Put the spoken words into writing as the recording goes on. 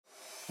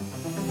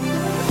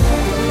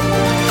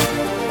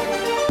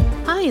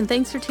Hi, and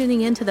thanks for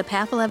tuning in to the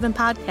Path 11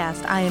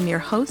 podcast. I am your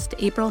host,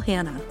 April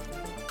Hanna.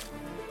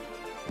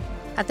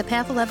 At the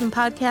Path 11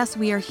 podcast,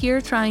 we are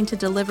here trying to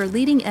deliver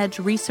leading-edge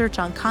research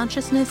on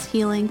consciousness,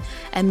 healing,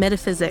 and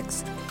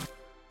metaphysics.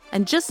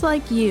 And just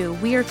like you,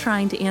 we are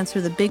trying to answer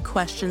the big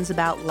questions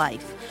about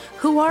life.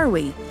 Who are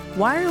we?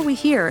 Why are we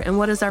here? And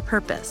what is our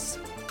purpose?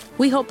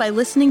 We hope by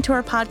listening to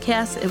our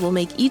podcast, it will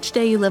make each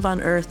day you live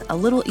on Earth a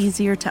little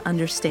easier to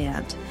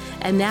understand.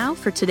 And now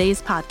for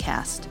today's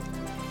podcast.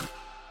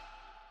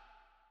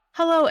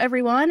 Hello,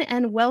 everyone,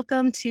 and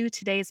welcome to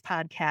today's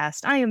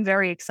podcast. I am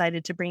very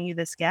excited to bring you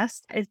this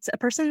guest. It's a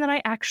person that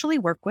I actually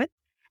work with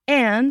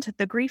and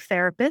the grief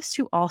therapist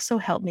who also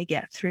helped me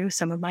get through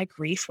some of my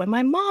grief when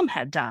my mom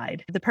had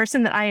died. The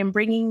person that I am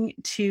bringing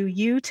to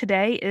you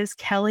today is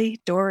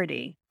Kelly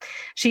Doherty.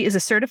 She is a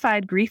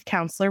certified grief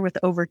counselor with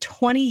over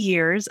 20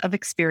 years of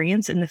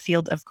experience in the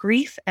field of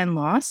grief and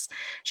loss.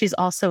 She's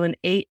also an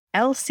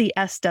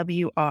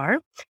LCSWR.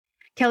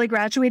 Kelly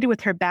graduated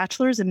with her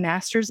bachelor's and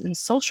master's in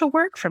social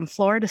work from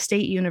Florida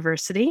State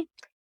University.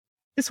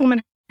 This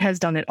woman has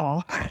done it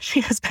all.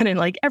 She has been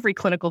in every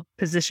clinical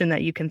position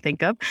that you can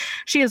think of.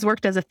 She has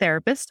worked as a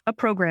therapist, a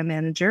program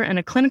manager, and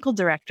a clinical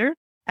director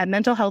at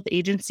mental health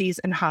agencies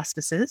and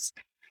hospices.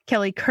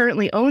 Kelly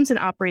currently owns and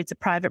operates a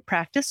private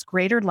practice,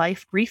 Greater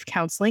Life Grief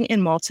Counseling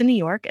in Malta, New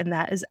York, and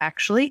that is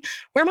actually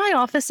where my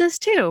office is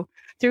too,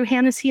 through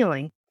Hannah's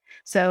Healing.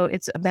 So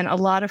it's been a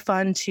lot of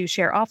fun to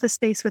share office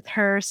space with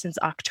her. Since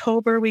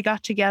October, we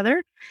got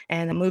together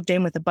and I moved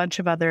in with a bunch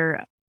of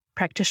other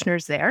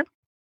practitioners there.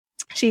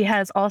 She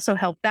has also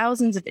helped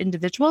thousands of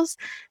individuals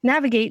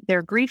navigate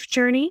their grief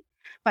journey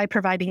by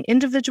providing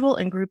individual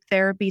and group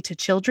therapy to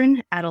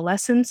children,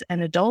 adolescents,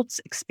 and adults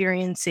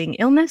experiencing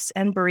illness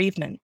and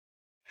bereavement.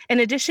 In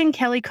addition,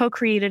 Kelly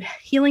co-created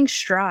Healing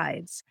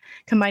Strides,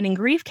 combining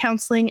grief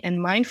counseling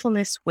and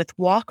mindfulness with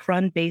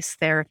walk-run-based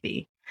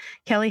therapy.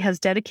 Kelly has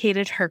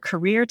dedicated her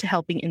career to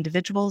helping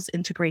individuals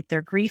integrate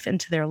their grief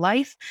into their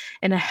life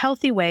in a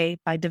healthy way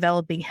by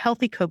developing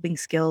healthy coping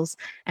skills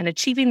and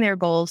achieving their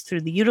goals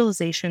through the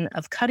utilization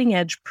of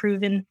cutting-edge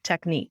proven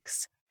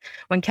techniques.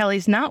 When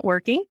Kelly's not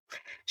working,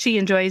 she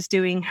enjoys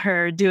doing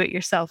her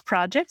do-it-yourself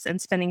projects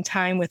and spending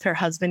time with her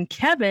husband,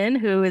 Kevin,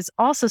 who is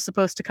also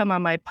supposed to come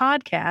on my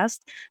podcast.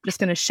 I'm just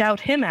going to shout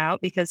him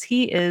out because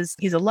he's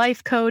a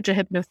life coach, a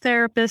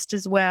hypnotherapist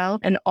as well,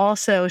 and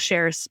also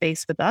shares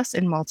space with us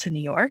in Malta,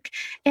 New York.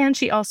 And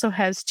she also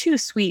has two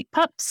sweet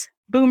pups,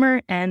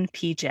 Boomer and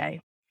PJ.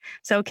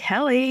 So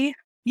Kelly,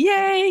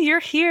 yay, you're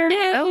here.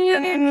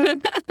 Yay.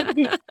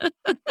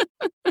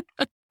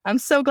 I'm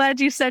so glad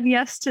you said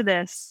yes to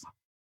this.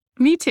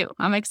 Me too.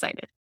 I'm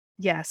excited.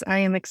 Yes, I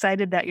am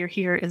excited that you're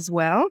here as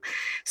well.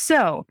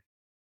 So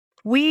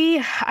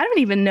I don't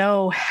even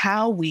know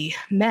how we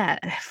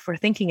met for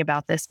thinking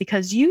about this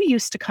because you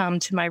used to come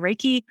to my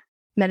Reiki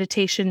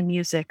meditation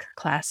music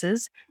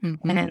classes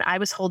and I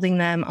was holding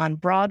them on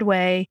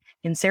Broadway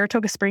in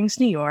Saratoga Springs,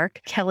 New York.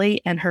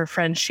 Kelly and her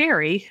friend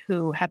Sherry,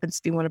 who happens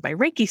to be one of my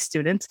Reiki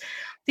students,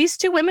 these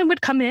two women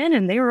would come in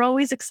and they were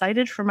always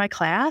excited for my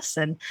class.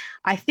 And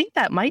I think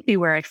that might be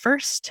where I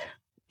first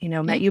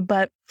met you.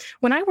 But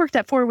when I worked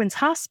at Four Winds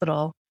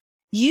Hospital,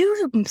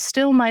 you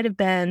still might have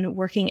been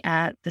working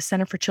at the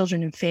Center for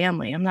Children and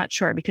Family. I'm not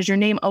sure because your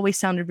name always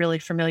sounded really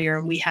familiar.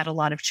 And we had a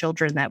lot of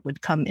children that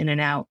would come in and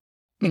out.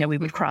 We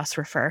would cross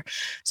refer.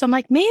 So I'm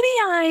like, maybe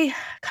I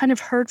kind of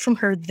heard from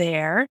her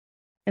there.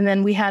 And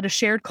then we had a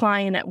shared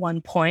client at one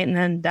point, and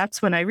then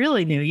that's when I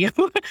really knew you.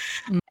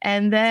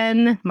 And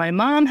then my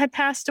mom had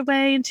passed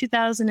away in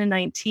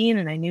 2019,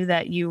 and I knew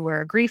that you were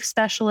a grief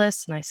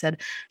specialist. And I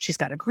said, she's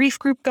got a grief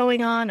group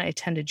going on. I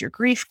attended your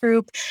grief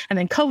group. And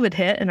then COVID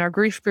hit, and our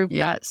grief group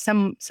got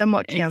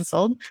somewhat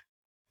canceled.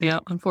 Yeah,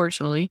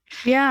 unfortunately.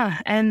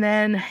 Yeah. And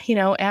then,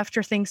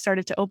 after things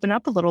started to open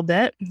up a little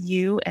bit,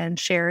 you and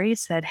Sherry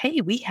said,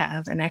 hey, we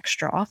have an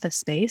extra office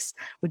space.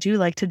 Would you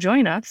like to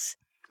join us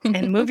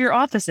and move your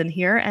office in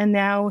here? And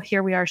now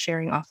here we are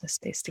sharing office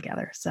space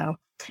together. So,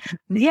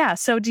 yeah.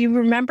 So do you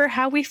remember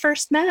how we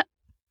first met?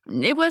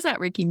 It was at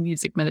Reiki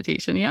Music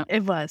Meditation. Yeah.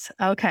 It was.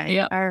 Okay.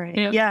 Yeah. All right.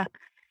 Yep. Yeah.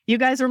 You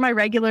guys were my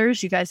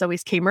regulars. You guys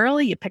always came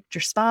early. You picked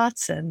your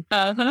spots. And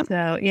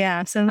so,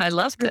 yeah. So I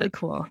loved really it.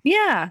 Cool.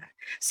 Yeah.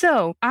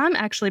 So I'm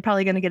actually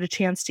probably going to get a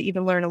chance to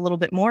even learn a little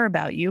bit more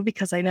about you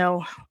because I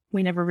know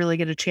we never really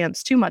get a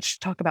chance too much to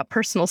talk about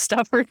personal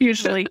stuff. We're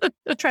usually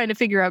trying to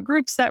figure out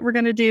groups that we're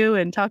going to do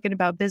and talking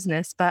about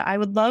business. But I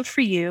would love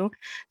for you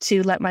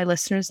to let my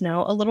listeners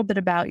know a little bit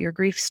about your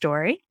grief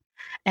story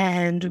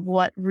and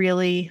what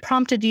really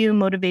prompted you,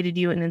 motivated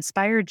you, and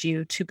inspired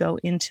you to go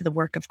into the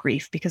work of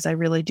grief, because I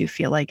really do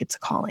feel like it's a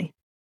calling.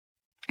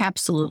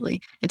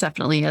 Absolutely. It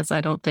definitely is.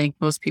 I don't think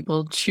most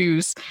people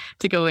choose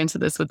to go into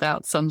this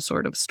without some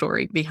sort of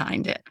story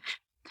behind it.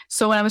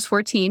 So when I was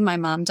 14, my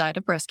mom died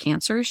of breast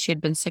cancer. She had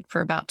been sick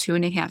for about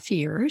 2.5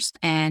 years.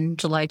 And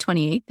July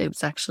 28th, it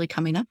was actually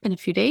coming up in a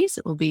few days.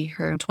 It will be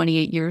her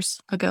 28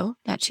 years ago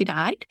that she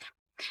died.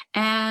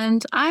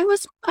 And I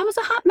was a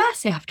hot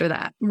mess after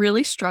that,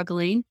 really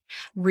struggling,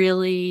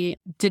 really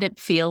didn't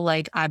feel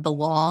like I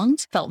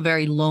belonged, felt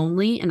very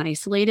lonely and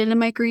isolated in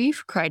my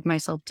grief, cried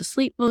myself to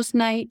sleep most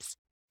nights.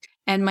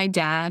 And my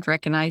dad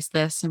recognized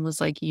this and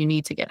was like, you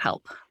need to get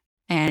help.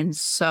 And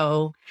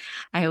so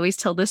I always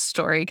tell this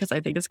story because I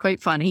think it's quite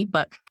funny,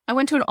 but I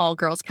went to an all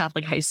girls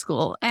Catholic high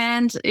school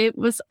and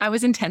I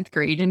was in 10th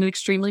grade and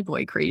extremely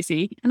boy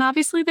crazy. And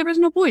obviously there was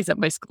no boys at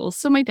my school.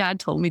 So my dad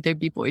told me there'd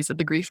be boys at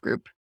the grief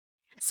group.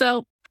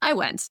 So I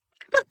went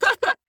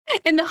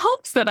in the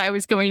hopes that I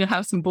was going to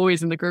have some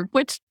boys in the group,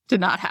 which did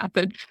not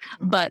happen.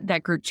 But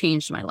that group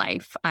changed my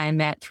life. I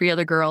met 3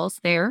 other girls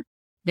there.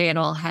 They had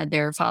all had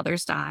their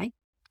fathers die.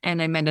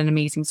 And I met an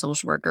amazing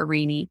social worker,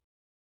 Rini.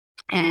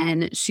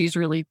 And she's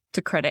really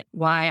to credit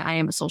why I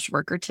am a social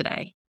worker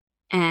today.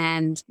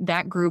 And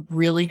that group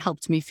really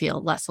helped me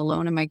feel less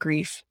alone in my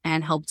grief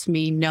and helped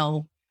me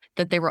know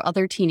that there were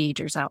other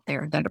teenagers out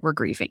there that were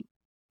grieving.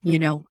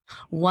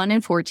 1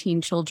 in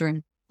 14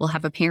 children will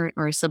have a parent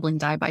or a sibling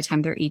die by the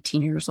time they're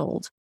 18 years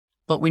old.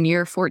 But when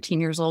you're 14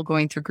 years old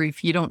going through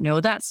grief, you don't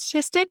know that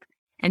statistic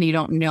and you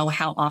don't know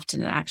how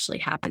often it actually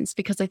happens,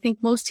 because I think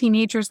most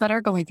teenagers that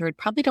are going through it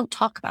probably don't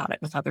talk about it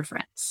with other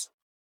friends.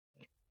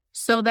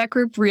 So that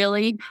group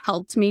really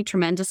helped me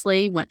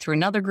tremendously, went through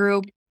another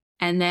group.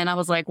 And then I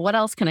was like, what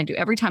else can I do?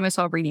 Every time I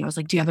saw reading, I was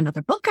like, do you have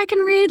another book I can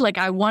read? Like,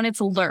 I wanted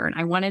to learn.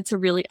 I wanted to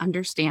really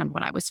understand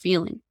what I was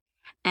feeling.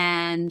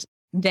 And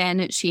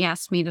then she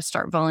asked me to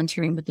start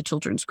volunteering with the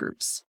children's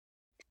groups.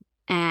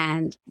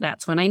 And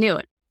that's when I knew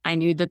it. I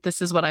knew that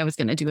this is what I was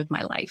going to do with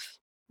my life.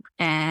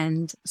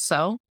 And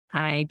so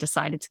I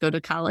decided to go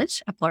to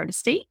college at Florida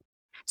State,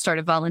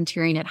 started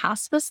volunteering at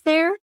hospice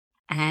there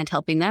and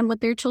helping them with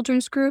their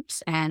children's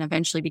groups, and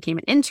eventually became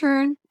an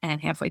intern.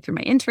 And halfway through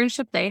my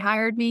internship, they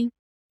hired me.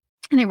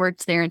 And I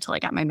worked there until I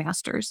got my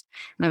master's.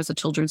 And I was a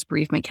children's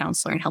bereavement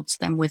counselor and helped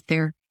them with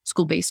their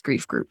school-based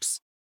grief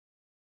groups.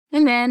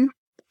 And then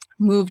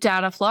moved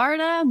out of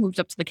Florida, moved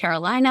up to the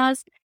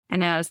Carolinas.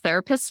 And as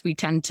therapists, we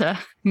tend to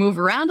move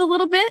around a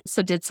little bit.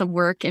 So did some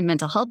work in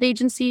mental health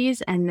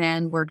agencies and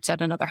then worked at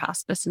another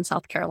hospice in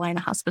South Carolina,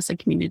 Hospice and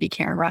Community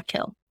Care in Rock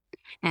Hill,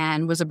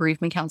 and was a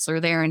bereavement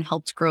counselor there and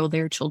helped grow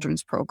their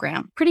children's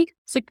program pretty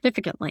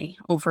significantly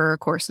over a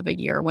course of a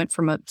year. Went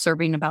from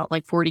serving about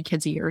like 40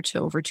 kids a year to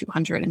over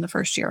 200 in the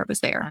first year I was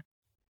there.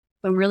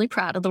 I'm really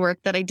proud of the work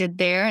that I did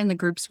there and the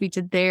groups we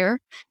did there.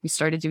 We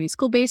started doing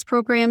school-based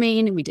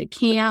programming. We did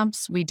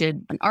camps. We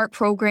did an art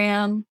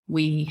program.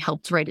 We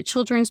helped write a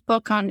children's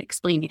book on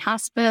explaining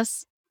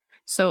hospice.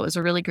 So it was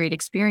a really great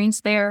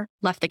experience there.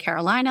 Left the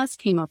Carolinas,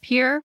 came up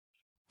here.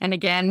 And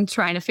again,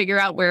 trying to figure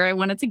out where I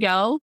wanted to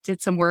go.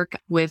 Did some work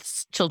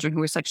with children who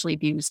were sexually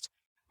abused.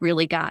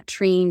 Really got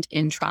trained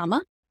in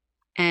trauma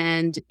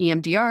and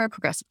EMDR,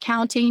 progressive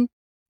counting.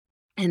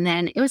 And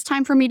then it was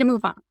time for me to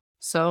move on.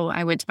 So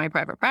I went to my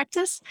private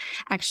practice.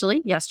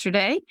 Actually,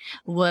 yesterday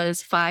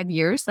was 5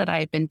 years that I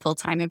had been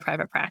full-time in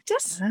private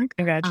practice.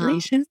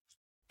 Congratulations.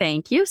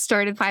 Thank you.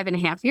 Started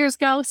 5.5 years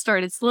ago,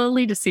 started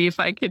slowly to see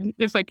if I could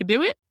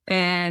do it,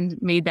 and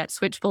made that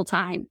switch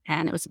full-time.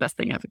 And it was the best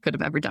thing I could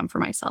have ever done for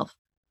myself.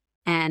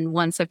 And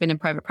once I've been in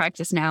private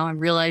practice now, I'm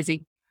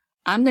realizing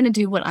I'm going to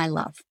do what I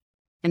love,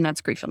 and that's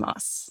grief and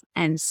loss.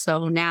 And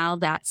so now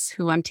that's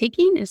who I'm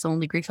taking is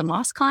only grief and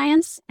loss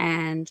clients.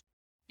 And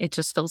it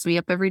just fills me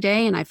up every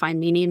day. And I find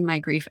meaning in my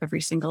grief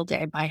every single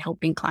day by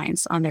helping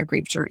clients on their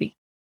grief journey.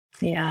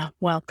 Yeah.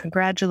 Well,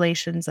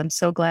 congratulations. I'm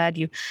so glad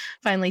you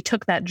finally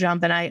took that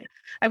jump. And I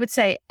would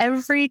say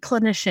every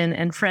clinician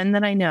and friend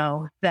that I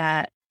know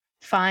that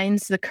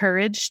finds the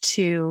courage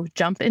to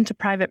jump into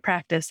private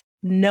practice,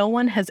 no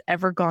one has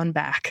ever gone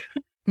back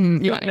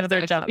to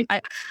another job.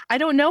 I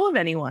don't know of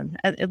anyone,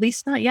 at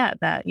least not yet,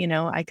 that,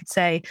 I could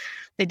say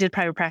they did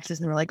private practice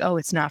and they were like, oh,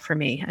 it's not for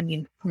me. I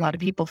mean, a lot of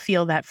people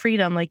feel that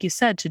freedom, like you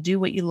said, to do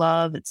what you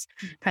love. It's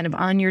kind of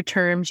on your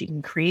terms. You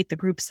can create the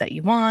groups that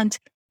you want.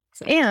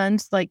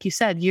 And like you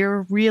said,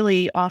 you're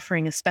really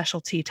offering a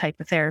specialty type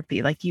of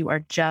therapy. Like you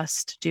are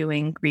just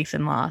doing grief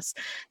and loss.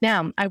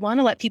 Now, I want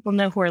to let people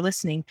know who are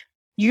listening,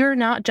 you're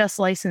not just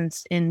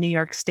licensed in New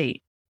York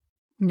State.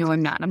 No,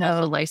 I'm not. I'm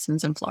also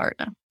licensed in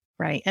Florida.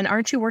 Right. And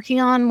aren't you working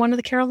on one of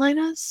the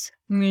Carolinas?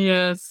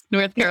 Yes,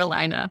 North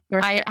Carolina.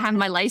 I have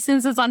my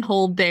licenses on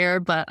hold there,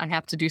 but I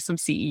have to do some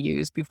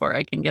CEUs before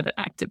I can get it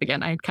active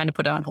again. I kind of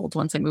put it on hold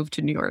once I moved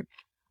to New York,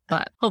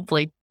 but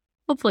hopefully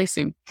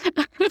soon.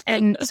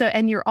 And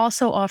you're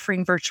also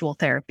offering virtual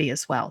therapy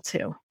as well,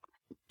 too.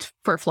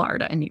 For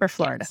Florida and New York.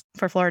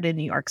 For Florida and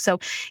New York. So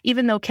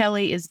even though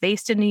Kelly is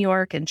based in New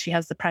York and she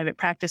has the private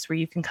practice where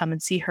you can come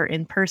and see her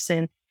in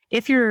person,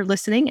 if you're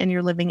listening and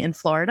you're living in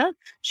Florida,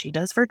 she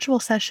does virtual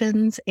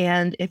sessions.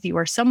 And if you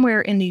are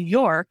somewhere in New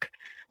York,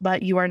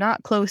 but you are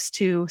not close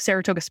to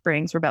Saratoga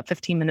Springs, we're about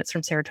 15 minutes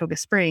from Saratoga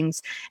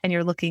Springs, and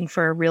you're looking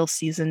for a real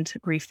seasoned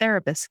grief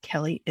therapist,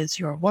 Kelly is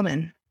your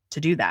woman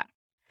to do that.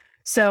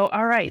 So,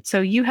 all right.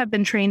 So you have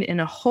been trained in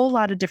a whole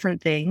lot of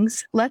different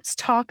things. Let's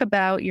talk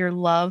about your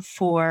love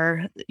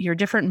for your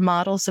different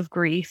models of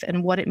grief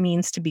and what it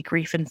means to be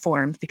grief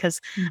informed,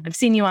 because I've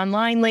seen you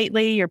online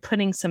lately. You're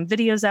putting some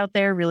videos out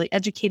there, really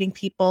educating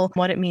people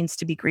what it means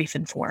to be grief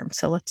informed.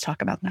 So let's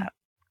talk about that.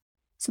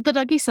 So the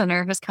Dougy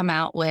Center has come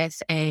out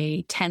with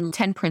a 10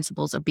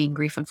 principles of being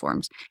grief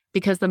informed,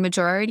 because the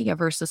majority of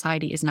our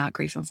society is not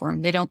grief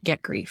informed. They don't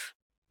get grief.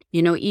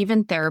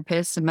 Even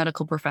therapists and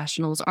medical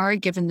professionals are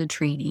given the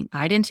training.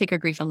 I didn't take a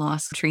grief and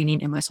loss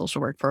training in my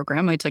social work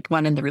program. I took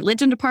one in the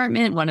religion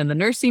department, one in the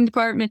nursing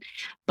department,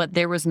 but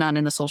there was none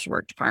in the social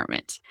work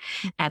department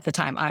at the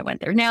time I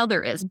went there. Now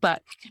there is,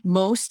 but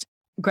most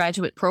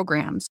graduate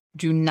programs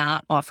do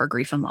not offer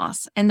grief and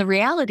loss. And the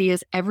reality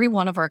is every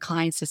one of our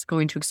clients is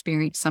going to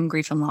experience some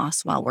grief and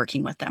loss while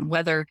working with them,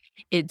 whether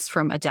it's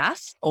from a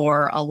death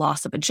or a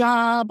loss of a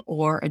job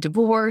or a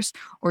divorce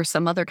or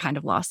some other kind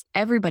of loss.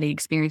 Everybody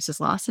experiences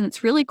loss. And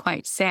it's really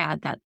quite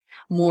sad that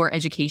more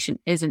education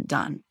isn't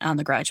done on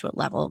the graduate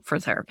level for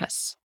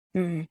therapists.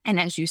 And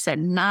as you said,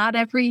 not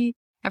every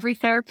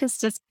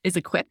therapist is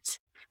equipped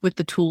with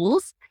the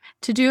tools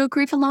to do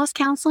grief and loss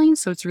counseling.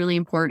 So it's really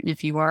important,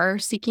 if you are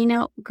seeking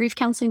out grief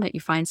counseling, that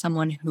you find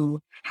someone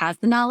who has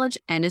the knowledge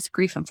and is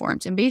grief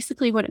informed. And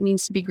basically what it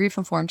means to be grief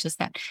informed is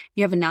that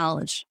you have a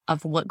knowledge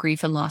of what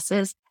grief and loss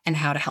is and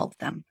how to help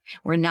them.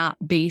 We're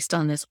not based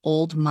on this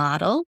old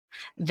model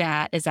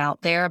that is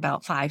out there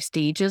about 5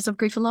 stages of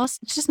grief and loss.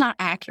 It's just not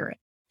accurate,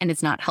 and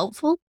it's not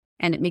helpful,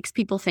 and it makes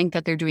people think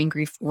that they're doing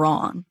grief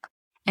wrong.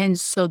 And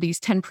so these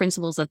 10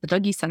 principles that the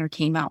Dougy Center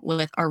came out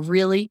with are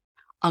really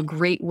a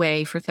great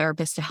way for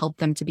therapists to help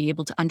them to be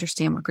able to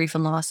understand what grief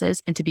and loss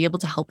is, and to be able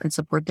to help and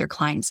support their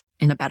clients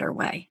in a better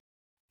way,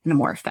 in a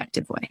more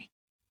effective way,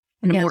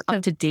 and a more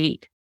up to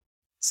date.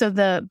 So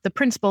the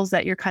principles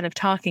that you're kind of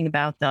talking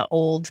about, the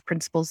old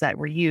principles that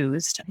were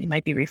used, you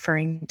might be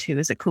referring to,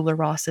 is it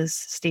Kubler-Ross's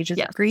stages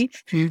of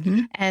grief?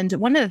 And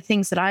one of the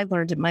things that I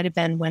learned, it might have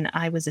been when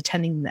I was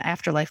attending the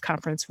Afterlife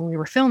conference when we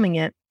were filming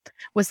it,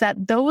 was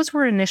that those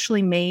were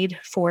initially made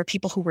for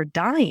people who were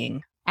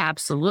dying.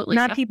 Absolutely.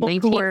 Not people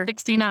who were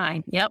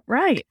 1969. Yep.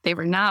 Right. They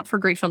were not for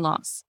grief and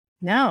loss.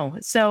 No.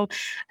 So,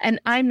 and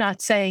I'm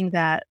not saying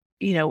that,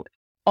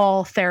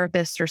 all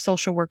therapists or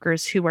social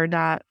workers who are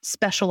not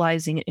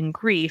specializing in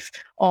grief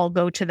all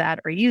go to that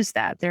or use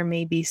that. There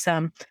may be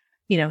some,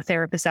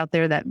 therapists out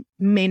there that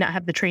may not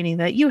have the training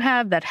that you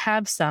have, that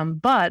have some,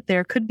 but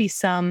there could be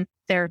some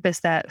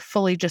therapists that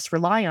fully just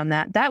rely on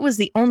that. That was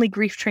the only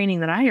grief training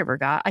that I ever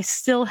got. I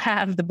still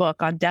have the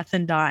book on death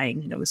and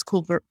dying. It was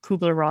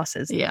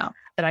Kubler-Ross's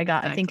that I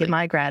got, I think, in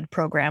my grad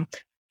program.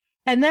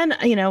 And then,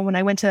 when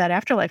I went to that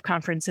Afterlife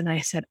conference and I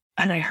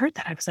heard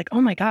that, I was like,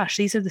 oh my gosh,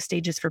 these are the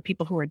stages for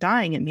people who are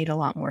dying. It made a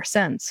lot more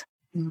sense.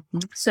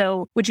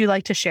 So would you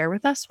like to share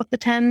with us what the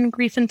 10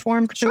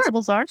 grief-informed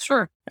principles are?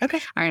 Sure. Okay.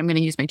 All right. I'm going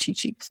to use my cheat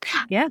sheets.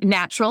 Yeah.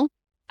 Natural.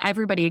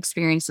 Everybody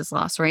experiences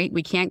loss, right?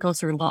 We can't go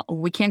through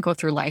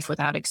life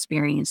without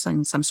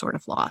experiencing some sort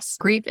of loss.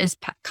 Grief is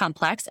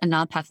complex and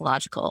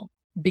non-pathological.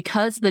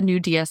 Because the new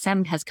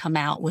DSM has come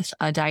out with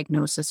a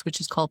diagnosis, which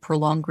is called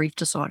prolonged grief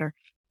disorder,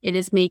 it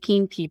is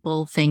making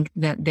people think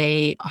that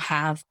they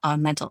have a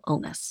mental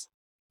illness.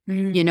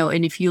 And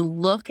if you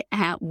look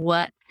at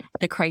what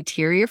the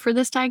criteria for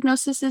this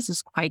diagnosis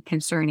is quite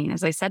concerning.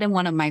 As I said in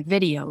one of my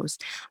videos,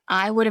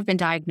 I would have been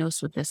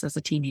diagnosed with this as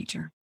a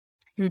teenager.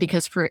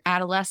 Because for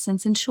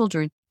adolescents and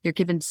children, they're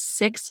given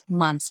 6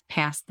 months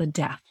past the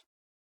death.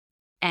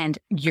 And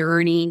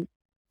yearning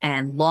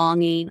and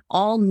longing,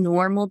 all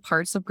normal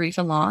parts of grief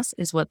and loss,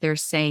 is what they're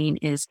saying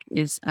is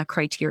a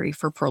criteria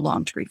for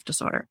prolonged grief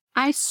disorder.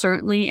 I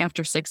certainly,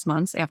 after 6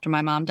 months after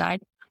my mom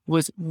died,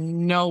 was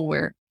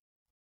nowhere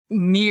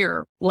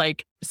near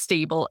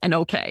stable and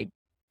okay.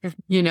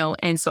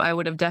 And so I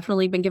would have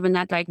definitely been given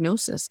that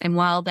diagnosis. And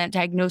while that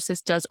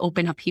diagnosis does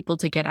open up people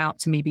to get out,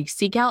 to maybe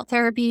seek out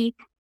therapy,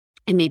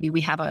 and maybe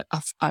we have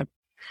a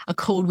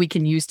code we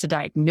can use to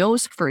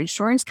diagnose for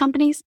insurance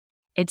companies,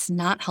 it's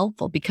not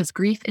helpful, because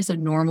grief is a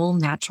normal,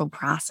 natural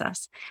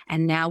process.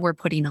 And now we're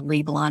putting a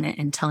label on it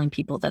and telling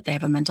people that they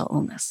have a mental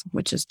illness,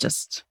 which is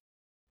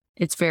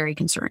it's very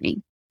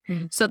concerning.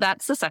 So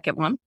that's the second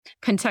one.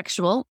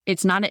 Contextual.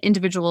 It's not an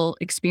individual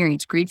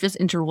experience. Grief is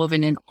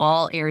interwoven in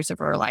all areas of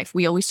our life.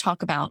 We always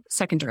talk about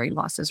secondary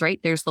losses, right?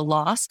 There's the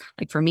loss.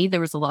 Like for me, there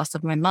was the loss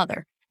of my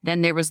mother.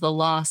 Then there was the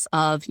loss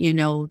of,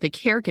 the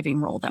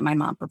caregiving role that my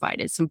mom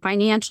provided, some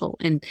financial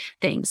and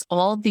things,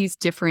 all these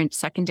different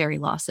secondary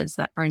losses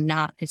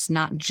it's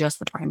not just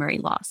the primary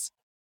loss.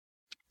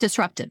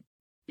 Disruptive.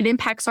 It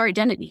impacts our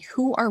identity.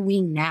 Who are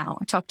we now?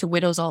 I talk to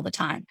widows all the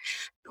time.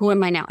 Who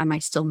am I now? Am I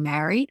still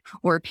married,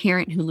 or a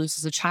parent who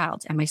loses a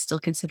child? Am I still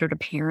considered a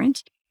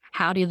parent?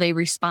 How do they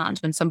respond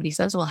when somebody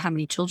says, well, how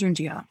many children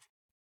do you have?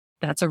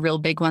 That's a real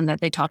big one that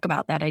they talk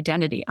about, that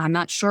identity. I'm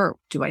not sure.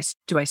 Do I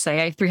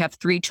say I have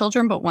 3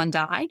 children, but 1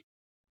 died?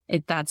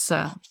 That's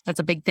a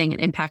big thing.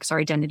 It impacts our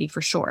identity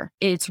for sure.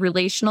 It's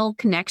relational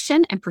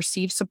connection and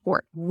perceived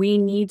support. We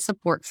need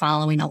support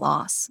following a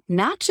loss,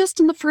 not just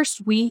in the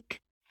first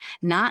week,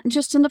 not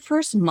just in the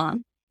first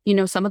month,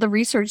 Some of the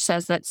research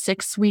says that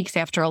 6 weeks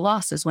after a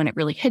loss is when it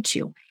really hits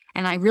you.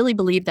 And I really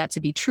believe that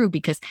to be true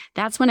because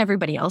that's when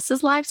everybody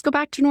else's lives go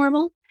back to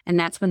normal. And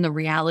that's when the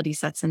reality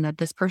sets in that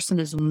this person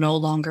is no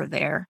longer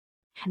there.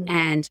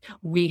 And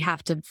we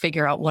have to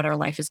figure out what our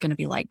life is going to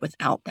be like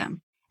without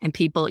them. And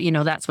people,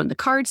 that's when the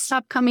cards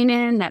stop coming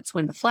in. That's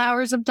when the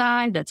flowers have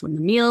died. That's when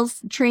the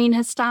meals train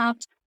has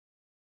stopped.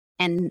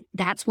 And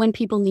that's when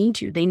people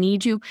need you. They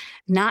need you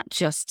not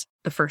just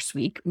the first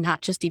week,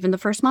 not just even the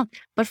first month,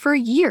 but for a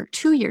year,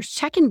 2 years.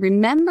 Check in.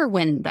 Remember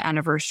when the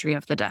anniversary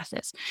of the death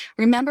is.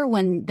 Remember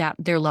when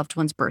their loved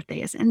one's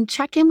birthday is, and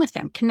check in with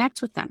them,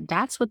 connect with them.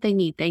 That's what they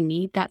need. They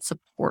need that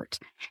support,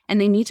 and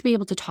they need to be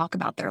able to talk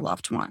about their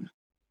loved one.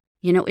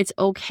 It's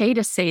okay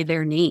to say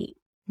their name.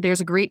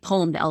 There's a great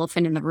poem, The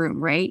Elephant in the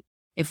Room, right?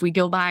 If we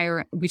go by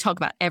or we talk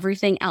about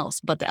everything else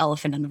but the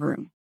elephant in the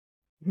room.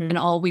 And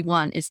all we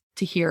want is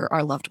to hear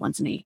our loved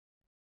one's name.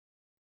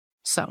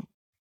 So,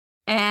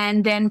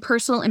 and then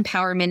personal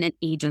empowerment and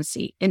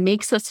agency.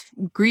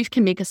 Grief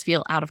can make us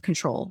feel out of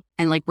control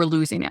and like we're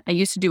losing it. I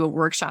used to do a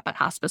workshop at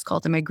hospice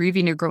called Am I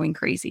Grieving or Growing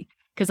Crazy?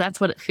 Because that's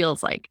what it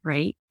feels like,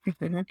 right?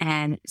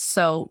 And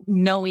so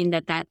knowing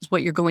that that's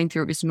what you're going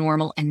through is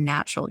normal and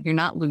natural. You're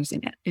not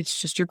losing it. It's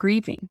just you're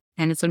grieving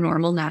and it's a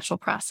normal, natural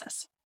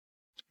process.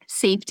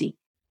 Safety.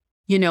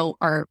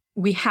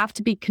 We have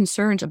to be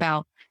concerned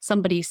about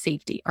somebody's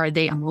safety. Are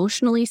they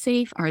emotionally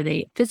safe? Are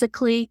they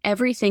physically?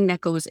 Everything that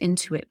goes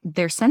into it.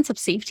 Their sense of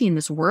safety in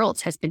this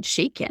world has been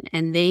shaken,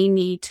 and they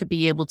need to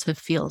be able to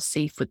feel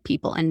safe with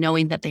people and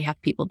knowing that they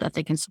have people that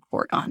they can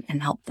support on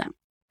and help them.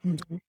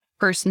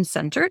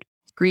 Person-centered.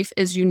 Grief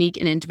is unique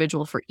and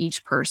individual for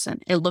each person.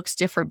 It looks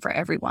different for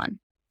everyone.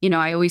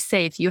 I always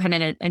say if you had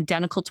an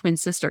identical twin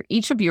sister,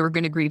 each of you are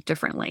going to grieve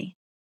differently.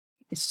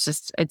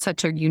 It's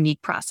such a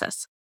unique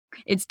process.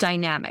 It's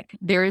dynamic.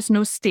 There is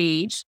no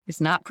stage. It's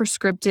not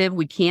prescriptive.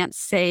 We can't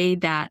say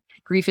that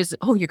grief is,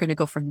 you're going to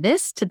go from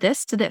this to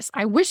this to this.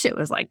 I wish it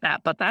was like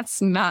that, but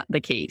that's not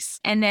the case.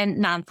 And then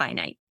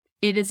non-finite.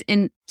 It is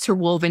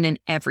interwoven in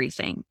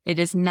everything. It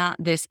is not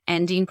this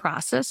ending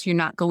process. You're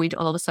not going to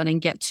all of a sudden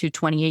get to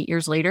 28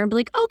 years later and be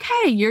like,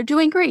 okay, you're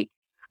doing great.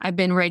 I've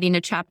been writing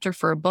a chapter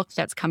for a book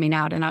that's coming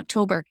out in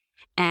October,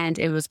 and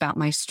it was about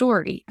my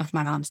story of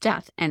my mom's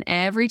death. And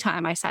every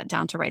time I sat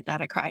down to write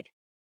that, I cried.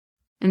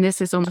 And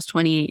this is almost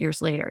 28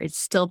 years later. It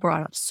still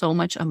brought up so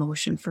much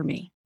emotion for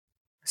me.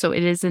 So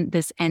it isn't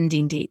this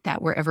ending date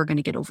that we're ever going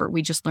to get over.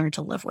 We just learn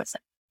to live with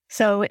it.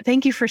 So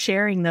thank you for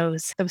sharing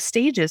those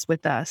stages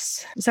with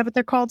us. Is that what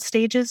they're called?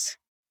 Stages?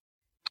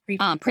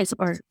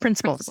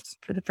 Principles.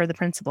 For the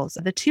principles.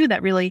 The two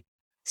that really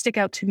stick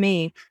out to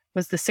me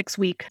was the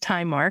 6-week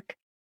time mark.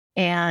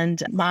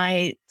 And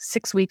my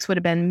 6 weeks would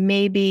have been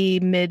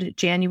maybe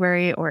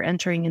mid-January or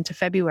entering into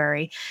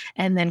February.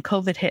 And then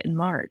COVID hit in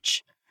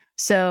March.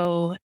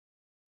 So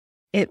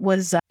it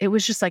was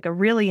just like a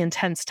really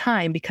intense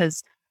time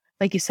because,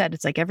 like you said,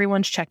 it's like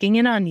everyone's checking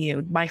in on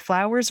you. My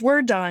flowers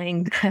were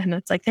dying, and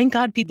it's like, thank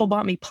God people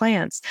bought me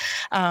plants,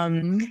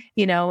 and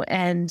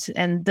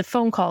the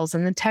phone calls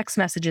and the text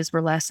messages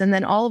were less. And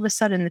then all of a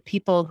sudden, the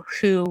people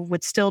who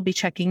would still be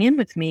checking in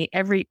with me,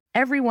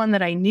 everyone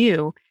that I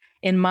knew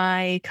in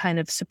my kind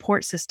of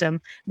support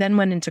system, then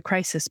went into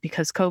crisis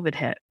because COVID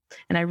hit,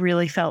 and I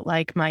really felt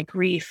like my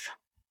grief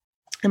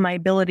and my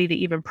ability to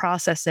even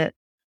process it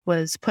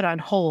was put on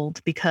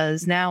hold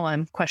because now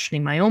I'm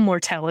questioning my own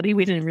mortality.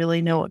 We didn't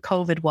really know what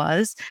COVID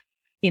was.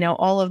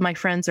 All of my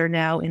friends are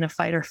now in a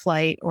fight or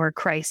flight or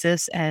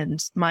crisis,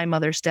 and my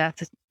mother's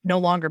death no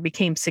longer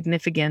became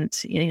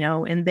significant,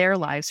 in their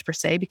lives per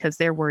se, because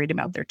they're worried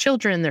about their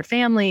children, their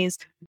families,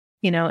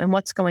 and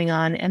what's going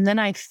on. And then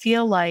I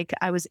feel like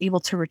I was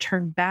able to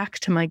return back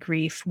to my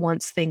grief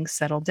once things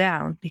settled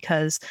down,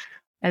 because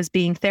as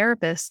being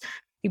therapists,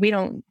 we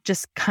don't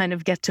just kind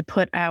of get to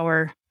put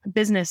our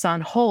business on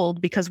hold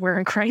because we're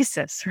in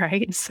crisis,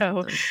 right?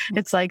 So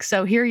it's like,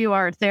 so here you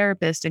are, a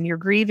therapist, and you're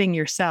grieving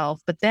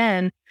yourself, but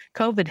then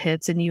COVID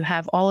hits and you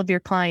have all of your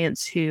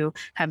clients who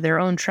have their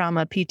own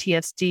trauma,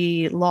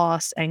 PTSD,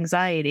 loss,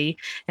 anxiety.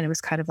 And it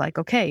was kind of like,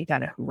 okay, you got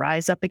to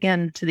rise up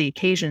again to the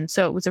occasion.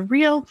 So it was a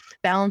real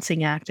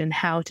balancing act in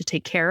how to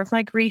take care of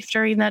my grief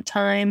during that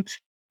time.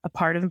 A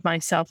part of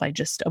myself, I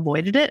just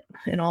avoided it,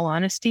 in all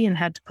honesty, and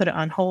had to put it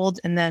on hold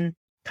and then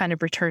kind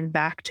of return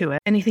back to it.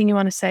 Anything you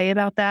want to say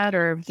about that?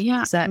 Or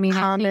is that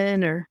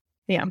common?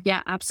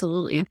 Yeah,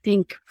 absolutely. I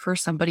think for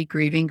somebody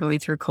grieving, going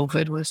through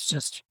COVID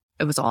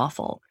it was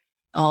awful.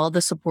 All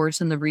the supports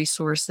and the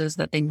resources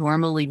that they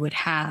normally would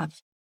have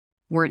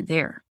weren't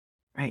there.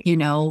 Right.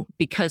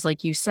 Because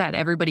like you said,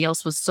 everybody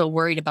else was so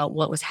worried about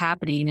what was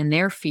happening and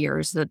their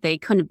fears that they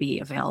couldn't be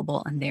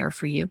available and there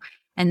for you.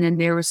 And then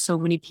there was so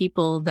many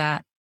people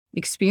that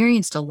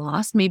experienced a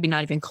loss, maybe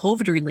not even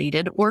COVID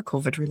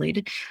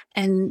related,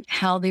 and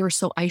how they were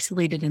so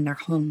isolated in their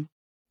home.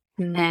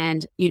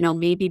 And,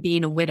 maybe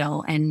being a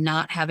widow and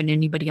not having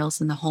anybody else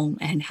in the home,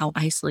 and how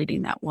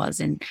isolating that was,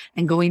 and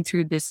going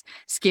through this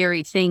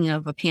scary thing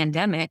of a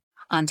pandemic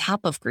on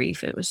top of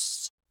grief. It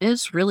was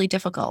really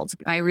difficult.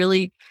 I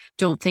really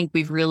don't think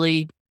we've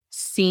really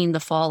seen the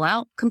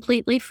fallout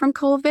completely from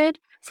COVID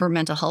for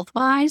mental health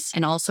wise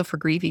and also for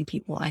grieving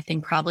people. I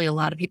think probably a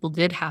lot of people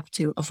did have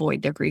to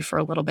avoid their grief for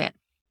a little bit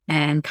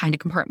and kind of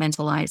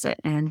compartmentalize it.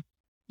 And,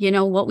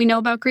 what we know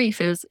about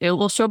grief is it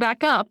will show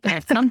back up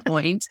at some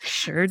point.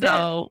 Sure did.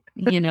 So,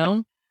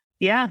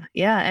 Yeah.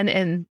 Yeah.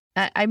 And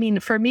I mean,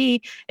 for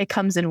me, it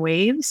comes in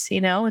waves,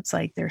 it's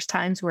like there's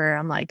times where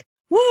I'm like,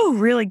 woo,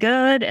 really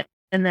good.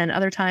 And then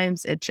other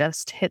times it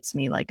just hits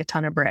me like a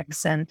ton of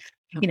bricks. And,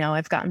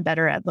 I've gotten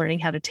better at learning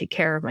how to take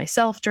care of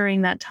myself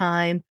during that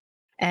time.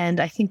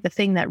 And I think the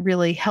thing that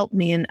really helped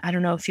me, and I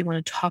don't know if you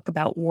want to talk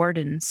about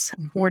Worden's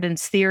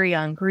theory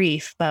on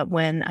grief, but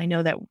when I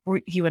know that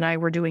you and I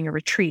were doing a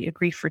retreat, a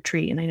grief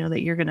retreat, and I know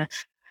that you're going to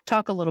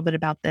talk a little bit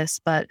about this,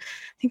 but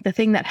I think the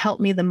thing that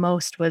helped me the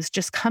most was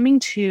just coming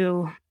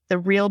to the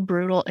real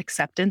brutal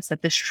acceptance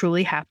that this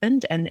truly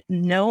happened, and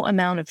no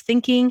amount of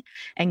thinking,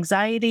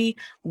 anxiety,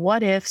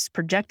 what ifs,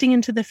 projecting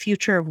into the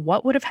future of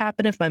what would have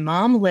happened if my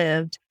mom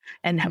lived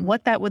and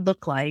what that would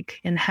look like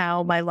and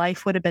how my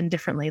life would have been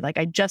differently. Like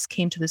I just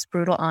came to this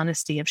brutal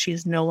honesty of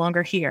she's no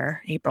longer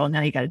here, April,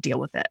 now you got to deal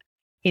with it.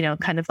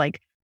 Kind of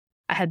like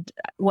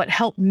what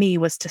helped me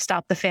was to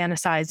stop the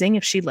fantasizing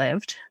if she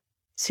lived,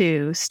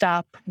 to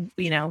stop,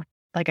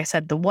 like I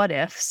said, the what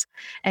ifs,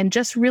 and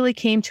just really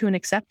came to an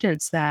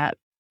acceptance that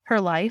her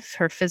life,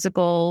 her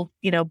physical,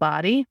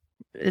 body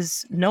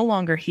is no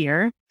longer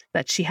here,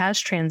 that she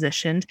has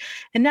transitioned.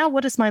 And now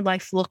what does my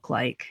life look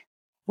like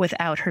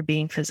without her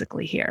being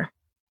physically here?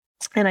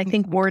 And I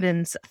think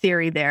Worden's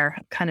theory there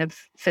kind of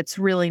fits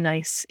really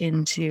nice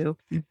into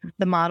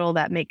the model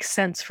that makes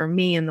sense for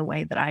me in the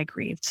way that I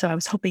grieved. So I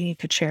was hoping you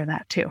could share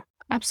that too.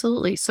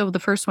 Absolutely. So the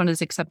first one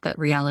is accept that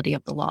reality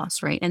of the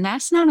loss, right? And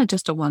that's not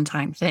just a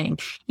one-time thing.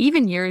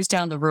 Even years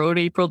down the road,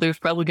 April, there's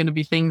probably going to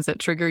be things that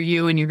trigger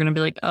you and you're going to be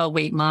like, oh,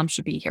 wait, mom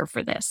should be here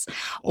for this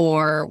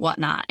or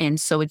whatnot.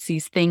 And so it's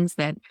these things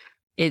that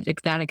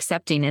that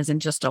accepting isn't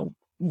just a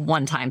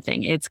one-time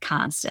thing. It's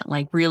constant,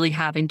 like really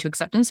having to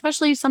accept. And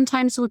especially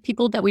sometimes with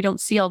people that we don't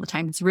see all the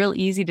time, it's real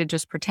easy to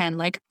just pretend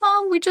like,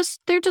 oh,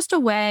 they're just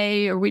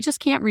away or we just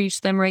can't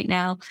reach them right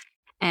now.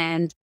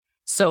 And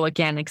so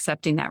again,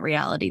 accepting that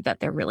reality that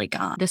they're really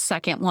gone. The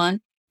second one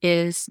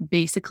is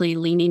basically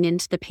leaning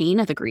into the pain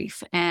of the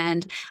grief.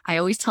 And I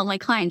always tell my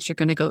clients, you're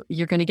going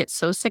to get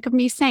so sick of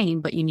me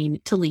saying, but you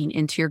need to lean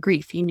into your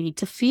grief. You need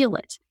to feel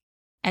it.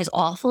 As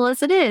awful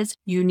as it is,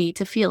 you need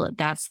to feel it.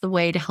 That's the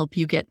way to help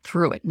you get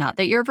through it. Not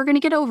that you're ever going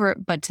to get over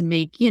it, but to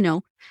make,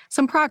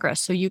 some progress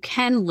so you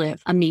can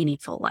live a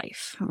meaningful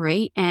life,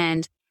 right?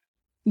 And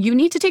you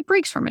need to take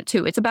breaks from it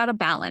too. It's about a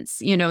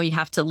balance. You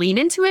have to lean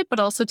into it, but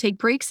also take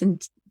breaks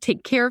and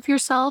take care of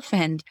yourself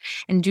and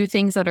do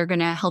things that are going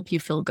to help you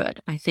feel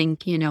good. I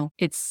think,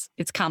 it's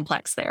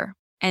complex there.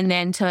 And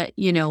then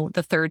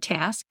the third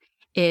task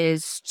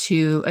is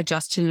to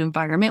adjust to an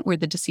environment where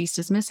the deceased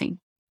is missing.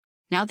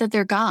 Now that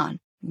they're gone,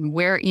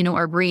 where,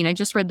 our brain, I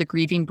just read The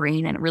Grieving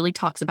Brain, and it really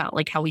talks about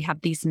like how we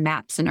have these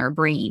maps in our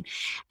brain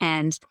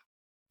and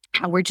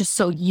how we're just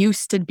so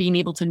used to being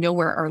able to know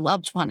where our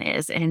loved one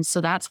is. And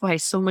so that's why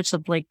so much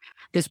of like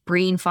this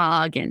brain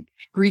fog and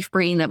grief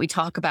brain that we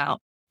talk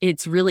about,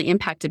 it's really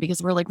impacted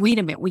because we're like, wait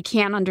a minute, we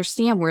can't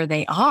understand where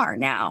they are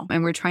now.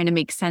 And we're trying to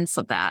make sense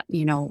of that,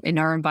 in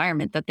our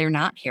environment that they're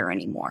not here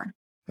anymore.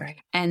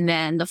 Right. And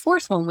then the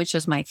fourth one, which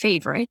is my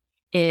favorite,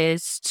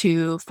 is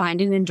to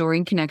find an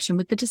enduring connection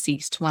with the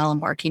deceased while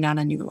embarking on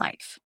a new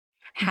life.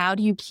 How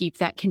do you keep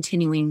that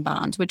continuing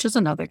bond, which is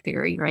another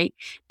theory, right?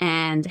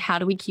 And how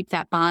do we keep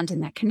that bond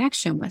and that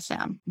connection with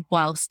them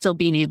while still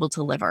being able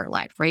to live our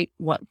life, right?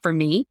 For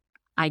me,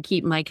 I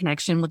keep my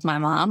connection with my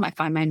mom. I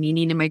find my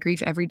meaning in my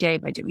grief every day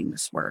by doing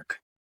this work.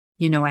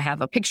 I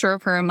have a picture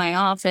of her in my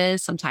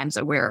office. Sometimes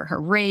I wear her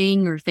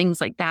ring or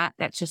things like that.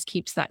 That just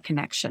keeps that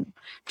connection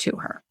to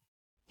her.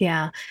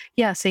 Yeah.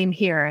 Yeah. Same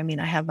here. I mean,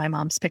 I have my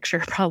mom's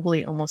picture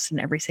probably almost in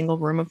every single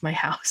room of my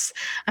house.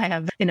 I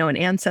have, an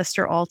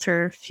ancestor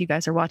altar. If you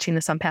guys are watching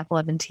this on Path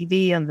 11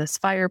 TV, on this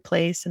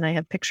fireplace, and I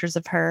have pictures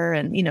of her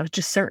and,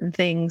 just certain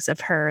things of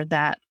her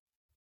that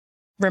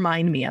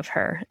remind me of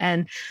her.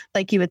 And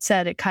like you had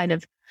said, it kind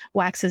of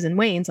waxes and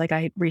wanes. Like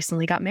I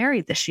recently got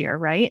married this year,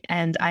 right?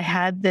 And I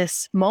had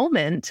this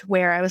moment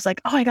where I was like,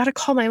 oh, I got to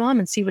call my mom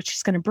and see what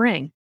she's going to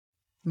bring.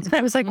 And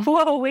I was like,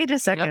 whoa, wait a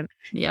second,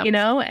 Yep.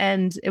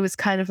 And it was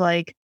kind of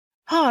like,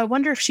 oh, I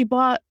wonder if she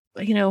bought,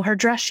 her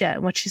dress yet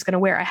and what she's going to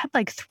wear. I had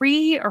like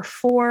 3 or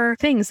 4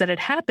 things that had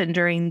happened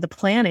during the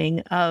planning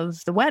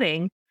of the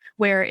wedding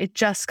where it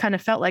just kind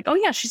of felt like, oh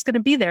yeah, she's going to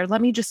be there.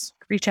 Let me just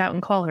reach out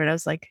and call her. And I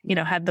was like,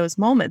 had those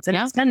moments. And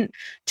it's been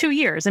 2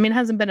 years. I mean, it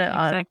hasn't been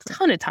a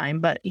ton of time,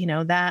 but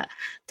that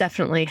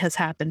definitely has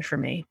happened for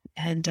me.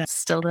 And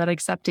still that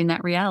accepting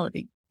that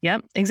reality.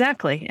 Yep,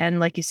 exactly. And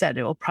like you said,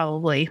 it will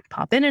probably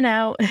pop in and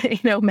out,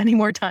 many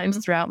more times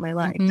throughout my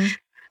life. Mm-hmm.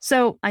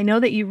 So I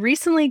know that you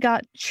recently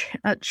got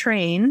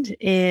trained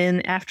in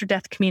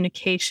after-death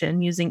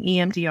communication using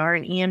EMDR,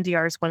 and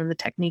EMDR is one of the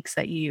techniques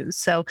that you use.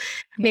 So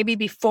maybe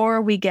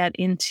before we get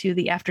into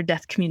the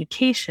after-death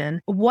communication,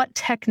 what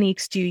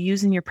techniques do you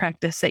use in your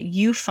practice that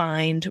you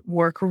find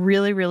work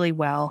really, really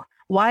well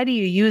Why do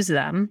you use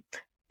them?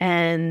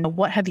 And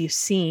what have you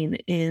seen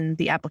in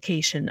the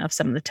application of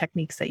some of the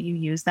techniques that you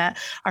use that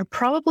are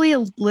probably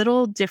a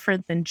little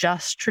different than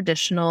just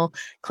traditional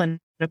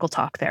clinical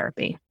talk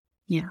therapy?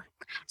 Yeah.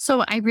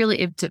 So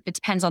it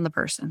depends on the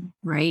person,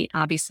 right?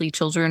 Obviously,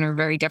 children are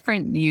very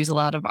different. They use a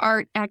lot of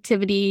art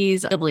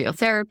activities,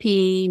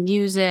 bibliotherapy,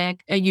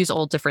 music. I use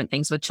all different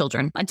things with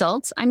children.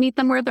 Adults, I meet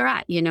them where they're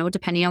at,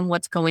 depending on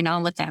what's going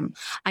on with them.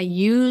 I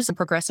use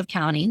progressive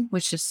counting,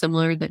 which is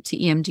similar to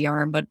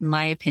EMDR, but in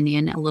my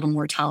opinion, a little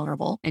more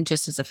tolerable and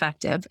just as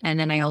effective. And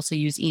then I also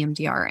use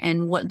EMDR.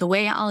 And the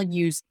way I'll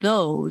use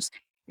those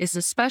is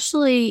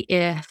especially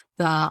if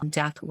the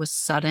death was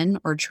sudden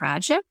or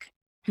tragic.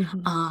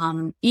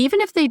 Even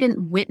if they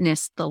didn't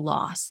witness the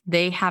loss,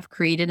 they have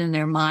created in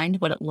their mind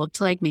what it looked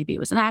like. Maybe it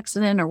was an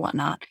accident or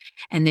whatnot,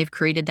 and they've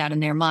created that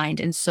in their mind.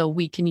 And so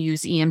we can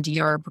use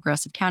EMDR or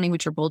progressive counting,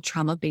 which are both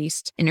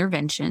trauma-based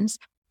interventions,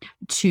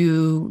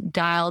 to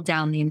dial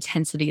down the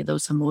intensity of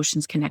those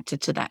emotions connected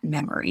to that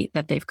memory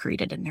that they've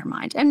created in their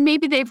mind. And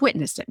maybe they've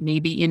witnessed it,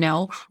 maybe,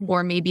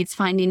 or maybe it's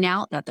finding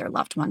out that their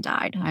loved one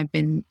died.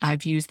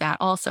 I've used that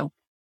also.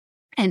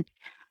 And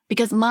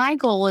because my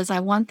goal is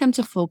I want them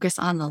to focus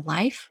on the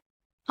life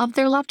of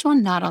their loved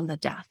one, not on the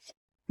death.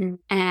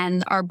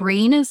 And our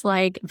brain is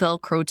like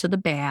Velcro to the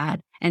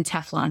bad and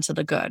Teflon to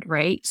the good,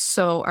 right?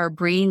 So our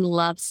brain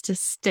loves to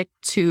stick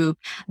to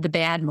the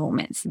bad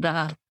moments,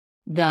 the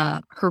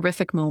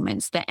horrific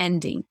moments, the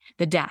ending,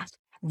 the death,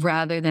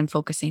 rather than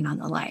focusing on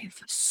the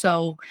life.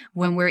 So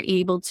when we're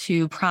able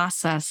to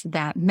process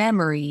that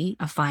memory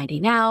of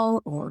finding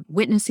out or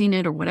witnessing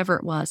it or whatever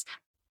it was,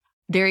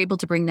 they're able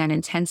to bring that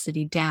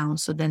intensity down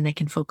so then they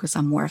can focus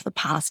on more of the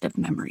positive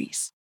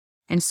memories.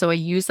 And so I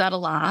use that a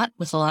lot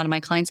with a lot of my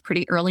clients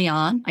pretty early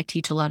on. I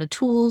teach a lot of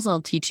tools.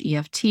 I'll teach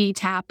EFT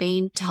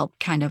tapping to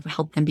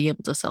help them be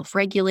able to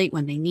self-regulate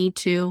when they need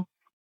to.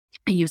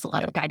 I use a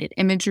lot of guided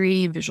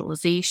imagery,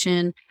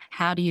 visualization.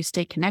 How do you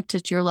stay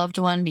connected to your loved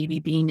one?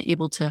 Maybe being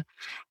able to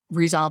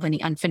resolve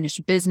any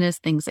unfinished business,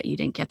 things that you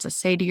didn't get to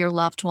say to your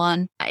loved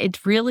one. It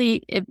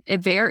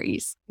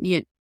varies.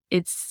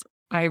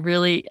 I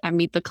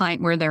meet the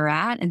client where they're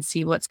at and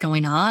see what's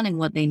going on and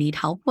what they need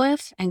help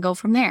with and go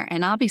from there.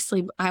 And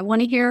obviously, I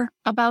want to hear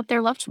about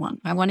their loved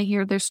one. I want to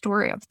hear their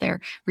story of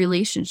their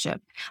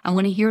relationship. I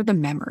want to hear the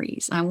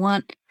memories. I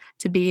want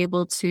to be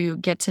able to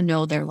get to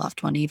know their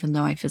loved one, even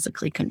though I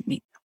physically couldn't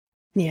meet.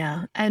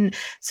 Yeah. And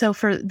so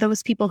for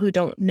those people who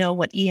don't know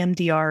what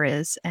EMDR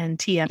is and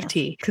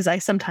TFT, because I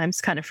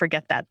sometimes kind of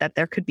forget that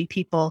there could be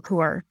people who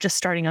are just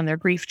starting on their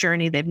grief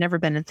journey. They've never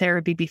been in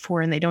therapy before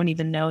and they don't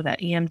even know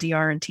that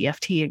EMDR and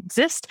TFT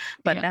exist,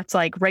 but that's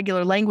like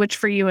regular language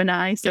for you and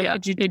I. So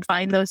could you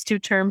define those two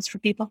terms for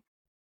people?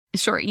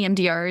 Sure.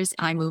 EMDR is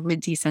eye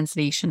movement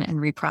desensitization and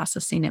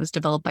reprocessing. It was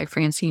developed by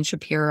Francine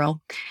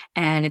Shapiro,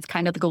 and it's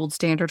kind of the gold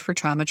standard for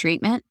trauma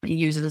treatment. It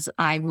uses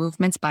eye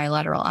movements,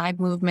 bilateral eye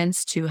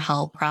movements, to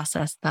help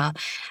process the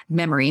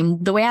memory.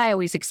 And the way I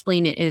always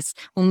explain it is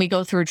when we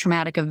go through a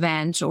traumatic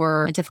event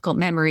or a difficult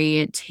memory,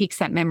 it takes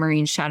that memory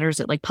and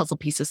shatters it like puzzle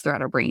pieces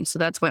throughout our brain. So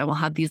that's why we'll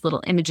have these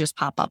little images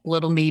pop up,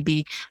 little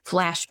maybe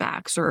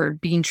flashbacks or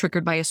being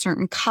triggered by a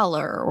certain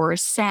color or a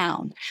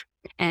sound.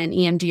 And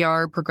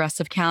EMDR,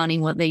 progressive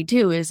counting, what they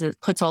do is it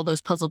puts all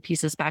those puzzle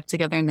pieces back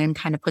together and then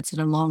kind of puts it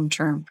in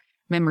long-term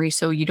memory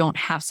so you don't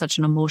have such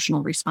an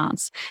emotional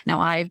response. Now,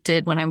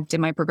 when I did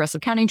my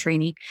progressive counting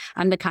training,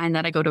 I'm the kind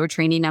that I go to a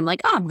training, I'm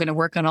like, I'm going to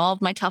work on all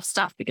of my tough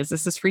stuff because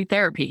this is free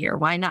therapy here.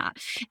 Why not?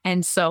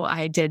 And so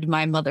I did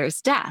my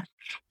mother's death.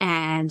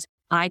 And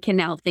I can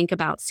now think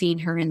about seeing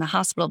her in the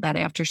hospital that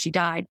after she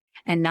died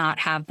and not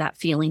have that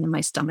feeling in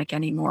my stomach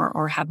anymore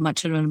or have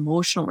much of an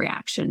emotional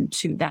reaction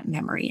to that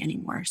memory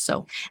anymore.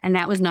 So, and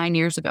that was 9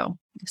 years ago.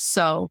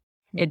 So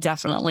it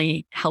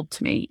definitely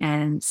helped me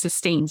and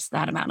sustains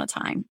that amount of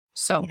time.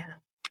 So,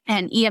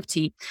 and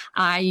EFT,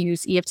 I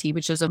use EFT,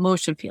 which is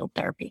emotion field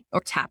therapy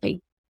or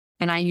tapping.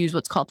 And I use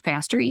what's called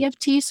faster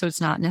EFT. So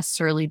it's not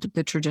necessarily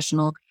the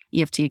traditional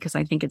EFT because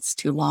I think it's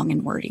too long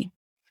and wordy.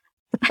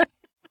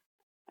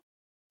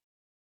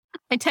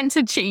 I tend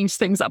to change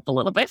things up a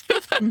little bit.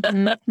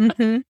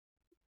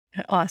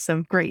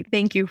 Awesome. Great.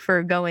 Thank you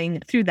for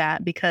going through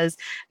that, because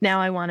now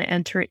I want to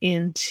enter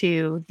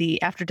into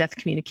the after death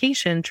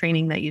communication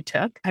training that you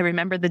took. I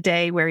remember the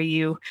day where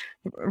you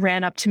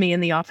ran up to me in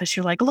the office.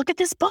 You're like, look at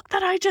this book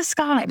that I just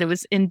got. And it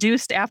was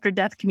Induced After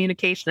Death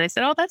Communication. I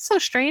said, oh, that's so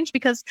strange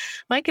because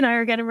Mike and I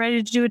are getting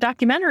ready to do a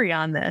documentary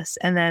on this.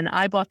 And then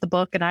I bought the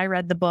book and I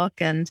read the book,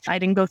 and I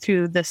didn't go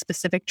through the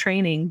specific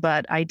training,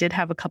 but I did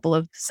have a couple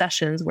of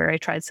sessions where I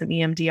tried some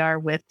EMDR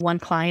with one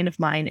client of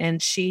mine.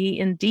 And she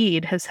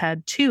indeed has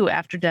had 2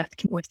 after death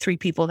with 3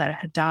 people that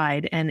had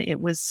died. And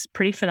it was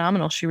pretty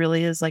phenomenal. She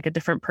really is like a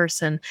different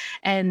person.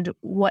 And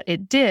what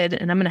it did,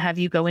 and I'm going to have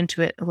you go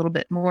into it a little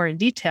bit more in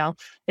detail,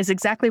 is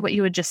exactly what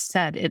you had just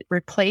said. It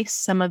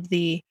replaced some of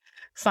the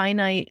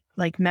finite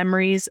like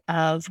memories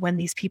of when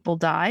these people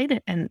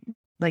died and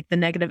like the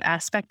negative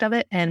aspect of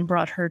it, and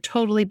brought her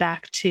totally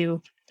back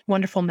to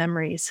wonderful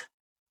memories.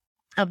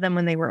 of them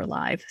when they were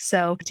alive.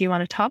 So do you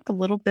want to talk a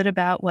little bit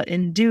about what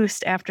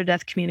induced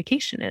after-death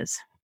communication is?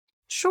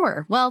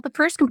 Sure. Well, the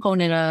first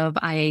component of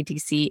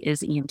IADC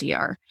is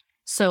EMDR.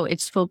 So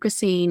it's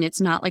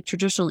not like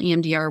traditional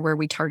EMDR where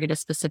we target a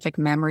specific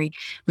memory.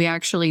 We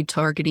actually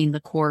targeting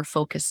the core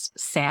focused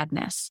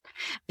sadness,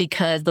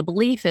 because the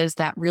belief is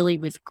that really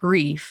with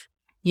grief,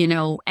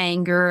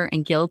 anger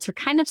and guilt are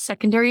kind of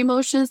secondary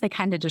emotions. They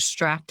kind of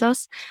distract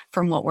us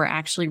from what we're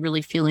actually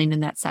really feeling,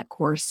 and that's that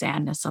core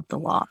sadness of the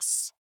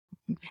loss.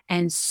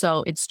 And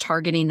so it's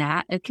targeting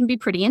that. It can be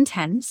pretty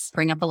intense,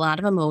 bring up a lot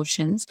of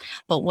emotions.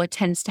 But what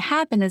tends to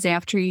happen is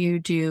after you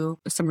do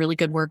some really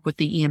good work with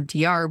the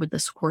EMDR, with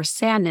this core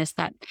sadness,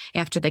 that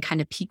after they kind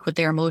of peak with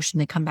their emotion,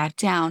 they come back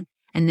down.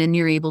 And then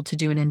you're able to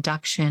do an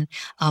induction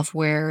of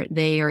where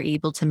they are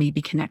able to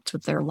maybe connect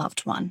with their loved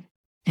one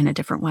in a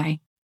different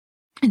way.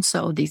 And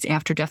so these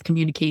after-death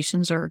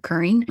communications are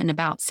occurring in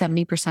about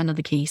 70% of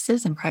the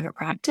cases in private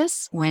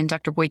practice. When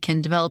Dr.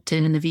 Boykin developed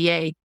it in the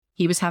VA,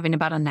 he was having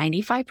about a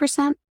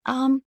 95%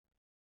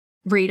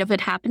 rate of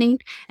it happening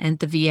and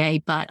the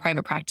VA, but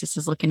private practice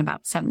is looking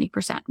about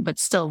 70%, but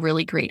still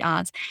really great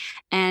odds.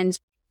 And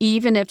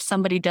even if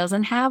somebody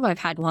doesn't have, I've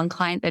had one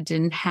client that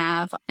didn't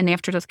have an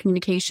after-death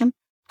communication,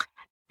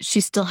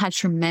 she still had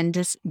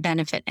tremendous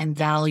benefit and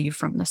value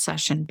from the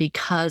session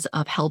because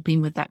of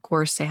helping with that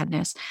core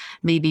sadness,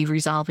 maybe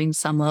resolving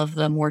some of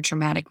the more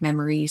traumatic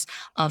memories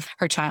of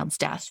her child's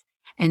death.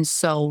 And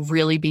so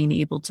really being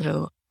able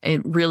to,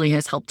 it really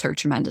has helped her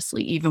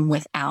tremendously, even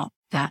without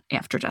that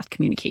after-death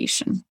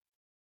communication.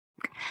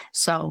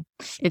 So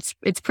it's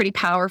pretty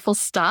powerful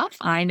stuff.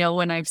 I know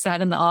when I've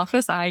sat in the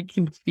office, I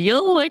can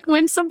feel like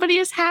when somebody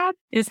is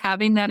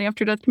having that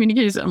after-death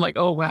communication, I'm like,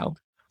 oh, wow.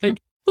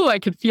 I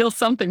could feel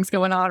something's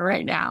going on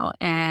right now.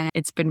 And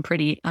it's been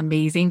pretty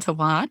amazing to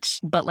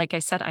watch. But like I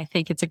said, I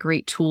think it's a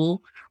great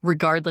tool,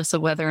 regardless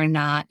of whether or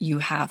not you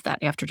have that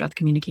after-death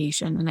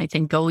communication. And I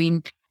think go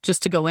in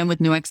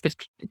with no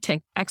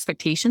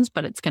expectations,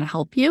 but it's going to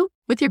help you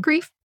with your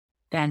grief,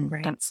 then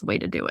That's the way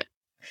to do it.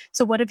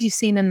 So what have you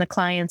seen in the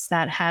clients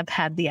that have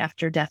had the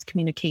after-death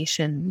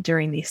communication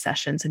during these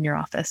sessions in your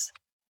office?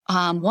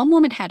 One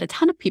woman had a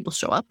ton of people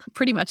show up.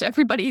 Pretty much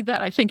everybody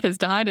that I think has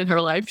died in her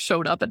life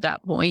showed up at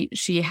that point.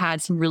 She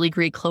had some really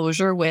great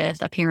closure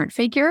with a parent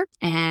figure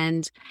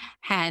and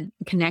had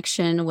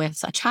connection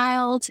with a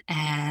child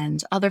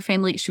and other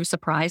family. She was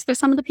surprised by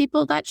some of the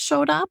people that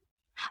showed up,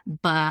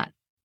 but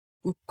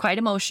quite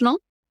emotional,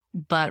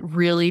 but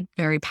really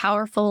very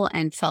powerful,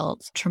 and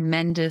felt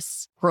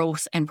tremendous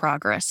growth and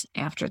progress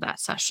after that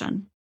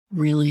session.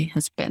 Really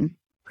has been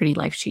pretty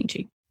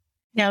life-changing.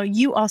 Now,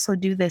 you also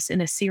do this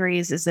in a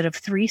series. Is it of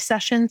 3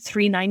 sessions,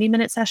 3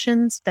 90-minute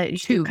sessions that you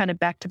do kind of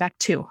back to back?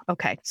 2.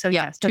 Okay. So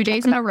yeah, 2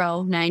 days in a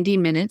row, 90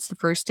 minutes. The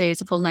first day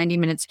is a full 90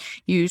 minutes.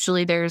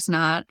 Usually there's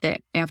not, the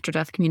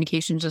after-death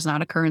communication does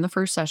not occur in the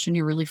first session.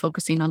 You're really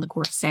focusing on the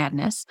core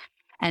sadness.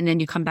 And then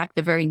you come back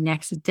the very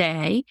next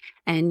day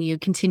and you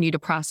continue to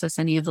process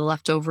any of the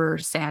leftover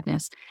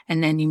sadness.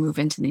 And then you move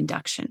into the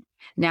induction.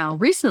 Now,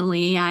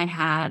 recently I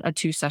had a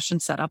 2-session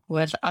set up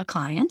with a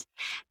client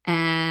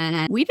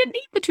and we didn't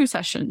need the 2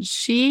 sessions.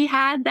 She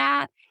had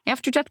that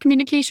after-death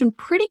communication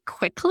pretty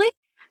quickly.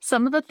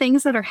 Some of the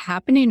things that are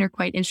happening are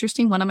quite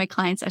interesting. One of my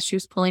clients, as she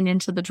was pulling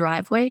into the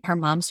driveway, her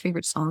mom's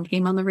favorite song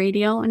came on the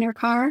radio in her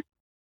car.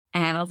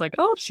 And I was like,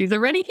 oh, she's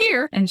already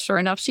here. And sure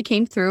enough, she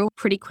came through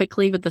pretty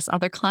quickly with this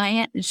other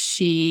client.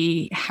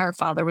 Her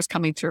father was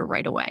coming through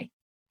right away.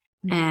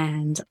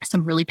 And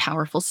some really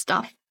powerful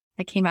stuff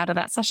that came out of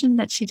that session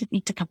that she didn't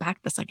need to come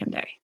back the second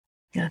day.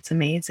 That's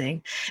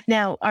amazing.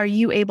 Now, are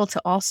you able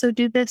to also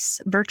do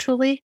this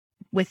virtually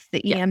with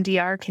the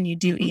EMDR? Can you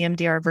do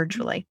EMDR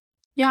virtually?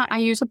 Yeah, I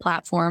use a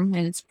platform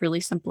and it's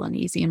really simple and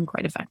easy and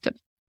quite effective.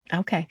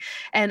 Okay.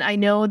 And I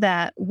know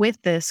that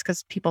with this,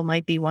 because people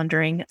might be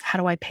wondering, how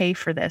do I pay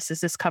for this?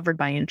 Is this covered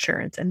by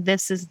insurance? And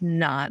this is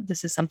not.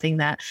 This is something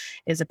that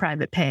is a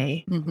private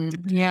pay.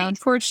 Mm-hmm. Yeah,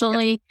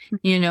 unfortunately,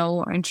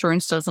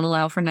 insurance doesn't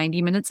allow for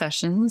 90-minute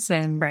sessions.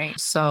 And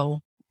so,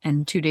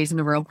 and 2 days in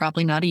a row,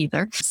 probably not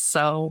either.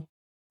 So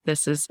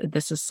this is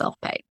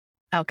self-pay.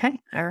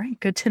 Okay. All right.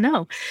 Good to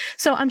know.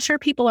 So I'm sure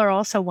people are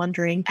also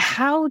wondering,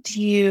 how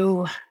do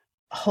you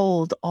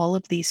hold all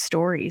of these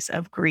stories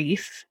of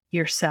grief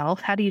yourself?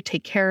 How do you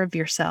take care of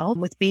yourself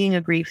with being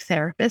a grief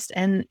therapist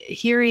and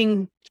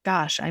hearing,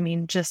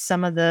 just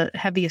some of the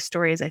heaviest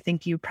stories? I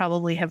think you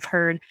probably have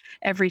heard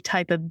every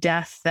type of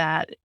death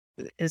that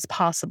is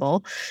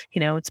possible.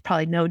 It's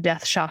probably no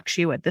death shocks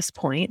you at this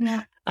point,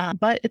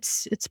 but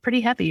it's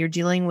pretty heavy. You're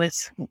dealing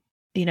with,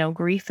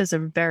 grief is a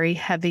very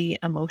heavy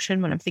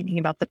emotion. When I'm thinking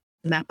about the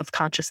map of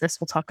consciousness,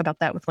 we'll talk about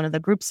that with one of the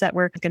groups that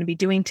we're going to be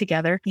doing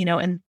together,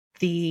 and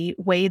the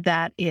way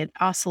that it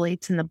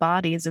oscillates in the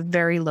body is a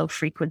very low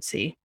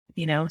frequency,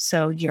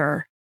 so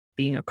you're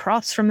being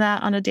across from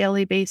that on a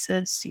daily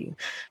basis. I'm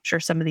sure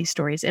some of these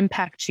stories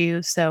impact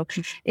you. So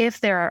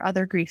if there are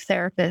other grief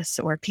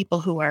therapists or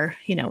people who are,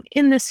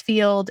 in this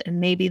field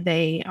and maybe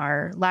they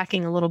are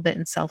lacking a little bit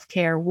in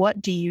self-care,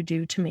 what do you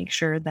do to make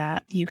sure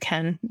that you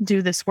can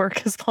do this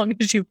work as long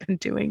as you've been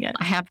doing it?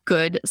 I have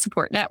good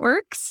support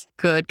networks,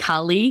 good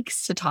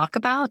colleagues to talk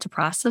about, to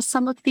process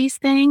some of these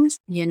things.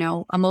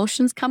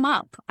 Emotions come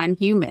up. I'm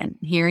human.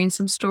 Hearing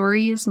some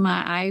stories,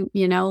 my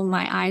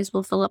eyes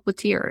will fill up with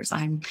tears.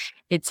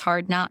 It's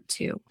hard not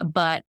to,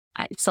 but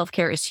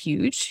self-care is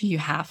huge. You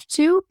have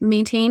to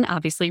maintain,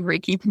 obviously,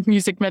 Reiki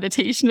music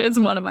meditation is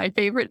one of my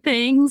favorite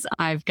things.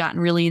 I've gotten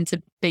really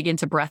big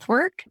into breath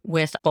work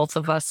with both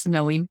of us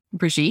knowing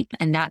Brigitte,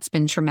 and that's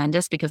been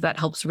tremendous because that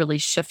helps really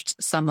shift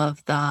some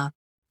of the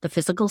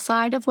physical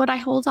side of what I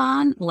hold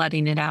on,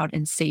 letting it out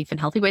in safe and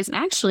healthy ways. And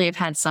actually, I've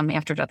had some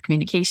after-death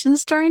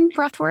communications during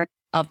breath work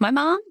of my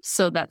mom.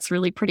 So that's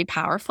really pretty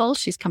powerful.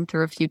 She's come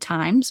through a few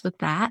times with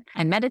that.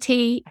 I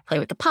meditate, I play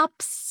with the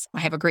pups. I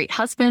have a great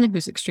husband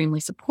who's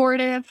extremely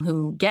supportive,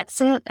 who gets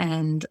it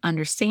and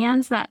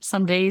understands that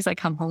some days I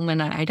come home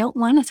and I don't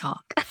want to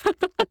talk.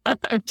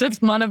 I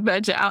just want to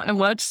veg out and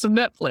watch some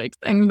Netflix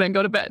and then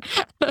go to bed.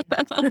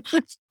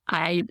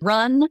 I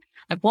run,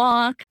 I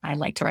walk, I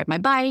like to ride my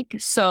bike.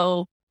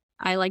 So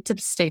I like to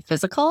stay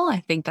physical.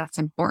 I think that's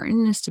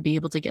important, is to be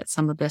able to get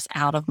some of this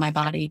out of my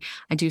body.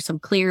 I do some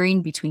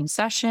clearing between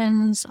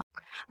sessions.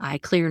 I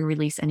clear and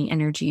release any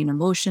energy and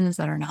emotions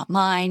that are not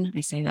mine.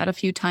 I say that a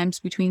few times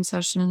between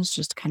sessions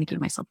just to kind of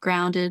keep myself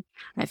grounded.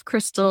 I have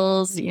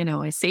crystals,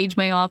 I sage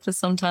my office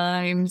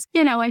sometimes.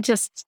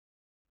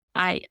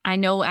 I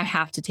know I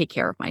have to take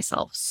care of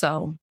myself.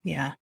 So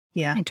yeah.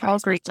 All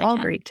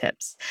great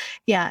tips.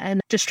 Yeah. And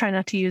just try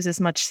not to use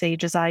as much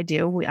sage as I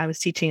do. I was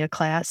teaching a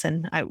class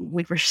and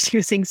we were just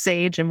using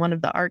sage in one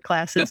of the art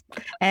classes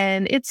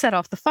and it set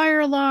off the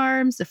fire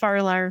alarms. The fire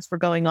alarms were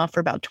going off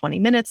for about 20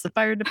 minutes. The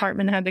fire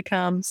department had to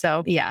come.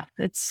 So yeah,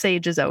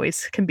 sage is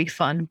always can be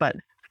fun, but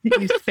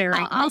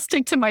I'll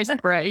stick to my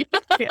spray.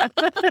 Yeah.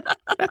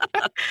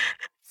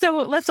 So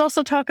let's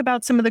also talk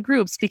about some of the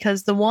groups,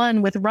 because the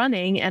one with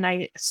running, and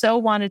I so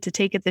wanted to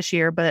take it this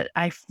year, but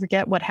I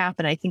forget what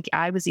happened. I think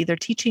I was either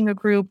teaching a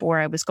group or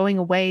I was going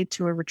away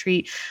to a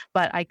retreat,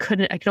 but I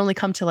could only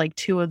come to like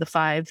 2 of the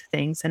 5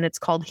 things. And it's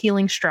called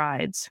Healing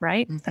Strides,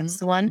 right? Mm-hmm. That's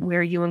the one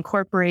where you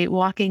incorporate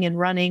walking and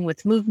running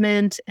with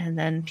movement, and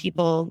then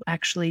people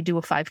actually do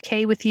a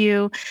 5K with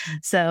you.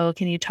 So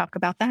can you talk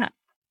about that?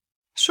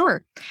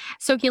 Sure.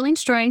 So Healing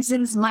Strides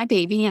is my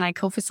baby, and I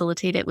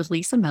co-facilitate it with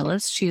Lisa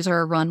Millis. She's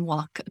our run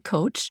walk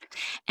coach.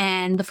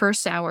 And the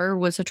first hour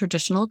was a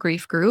traditional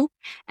grief group.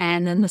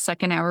 And then the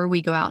second hour,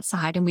 we go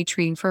outside and we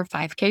train for a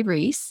 5K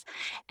race.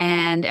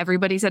 And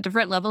everybody's at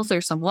different levels.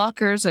 There's some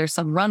walkers, there's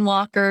some run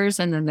walkers,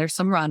 and then there's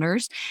some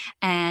runners.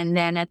 And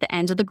then at the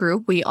end of the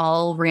group, we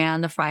all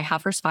ran the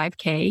Freihofer's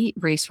 5K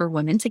race for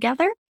women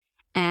together.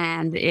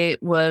 And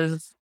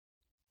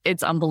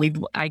it's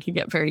unbelievable. I could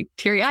get very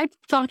teary-eyed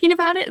talking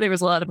about it. There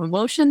was a lot of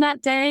emotion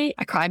that day.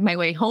 I cried my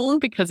way home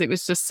because it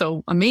was just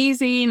so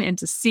amazing and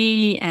to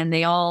see. And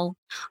all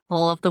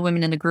of the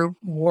women in the group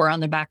wore on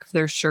the back of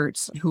their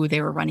shirts who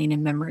they were running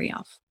in memory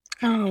of.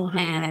 Oh,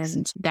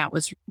 and that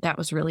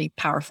was really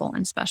powerful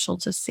and special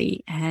to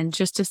see. And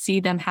just to see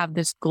them have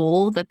this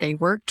goal that they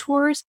work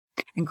towards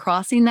and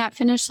crossing that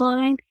finish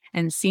line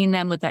and seeing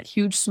them with that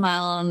huge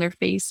smile on their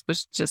face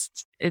was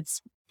just,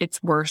 it's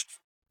worth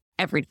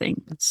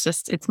everything.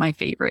 It's my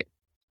favorite.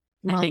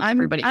 Well,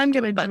 I'm going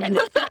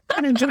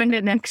to join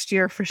it next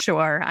year for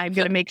sure. I'm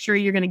going to make sure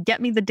you're going to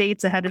get me the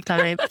dates ahead of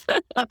time.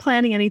 Not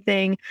planning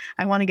anything.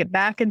 I want to get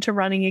back into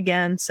running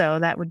again. So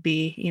that would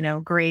be,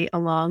 great,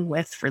 along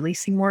with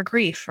releasing more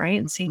grief, right?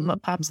 And seeing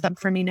what pops up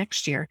for me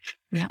next year.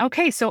 Yeah.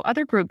 Okay. So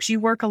other groups,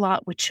 you work a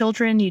lot with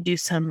children. You do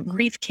some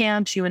grief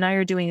camps. You and I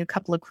are doing a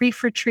couple of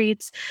grief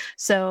retreats.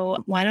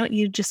 So why don't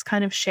you just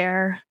kind of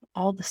share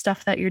all the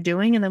stuff that you're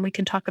doing, and then we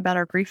can talk about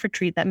our grief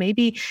retreat that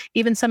maybe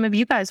even some of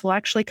you guys will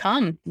actually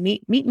come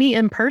meet me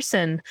in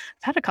person.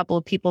 I've had a couple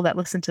of people that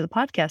listen to the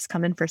podcast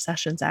come in for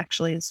sessions.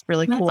 Actually, it's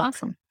really cool. That's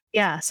awesome.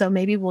 Yeah. So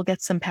maybe we'll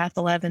get some Path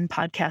 11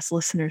 podcast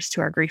listeners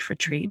to our grief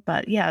retreat.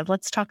 But yeah,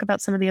 let's talk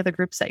about some of the other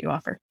groups that you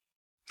offer.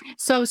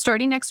 So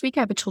starting next week, I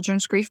have a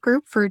children's grief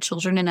group for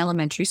children in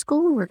elementary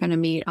school. We're going to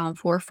meet on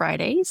 4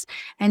 Fridays,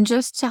 and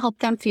just to help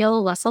them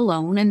feel less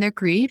alone in their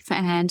grief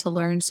and to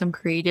learn some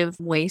creative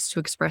ways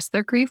to express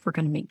their grief. We're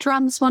going to make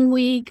drums one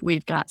week.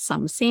 We've got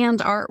some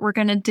sand art we're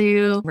going to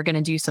do. We're going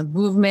to do some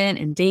movement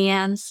and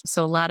dance.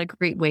 So a lot of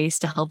great ways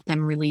to help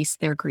them release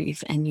their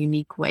grief in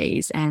unique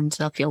ways and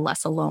to feel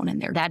less alone in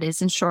there. That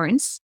is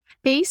insurance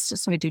based.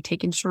 So I do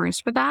take insurance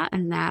for that.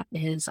 And that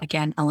is,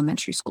 again,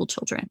 elementary school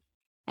children.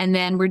 And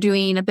then we're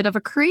doing a bit of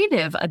a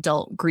creative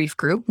adult grief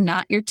group,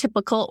 not your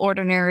typical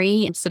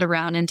ordinary sit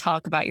around and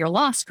talk about your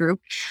loss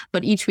group,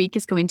 but each week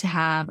is going to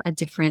have a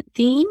different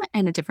theme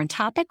and a different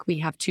topic. We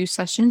have 2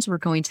 sessions. We're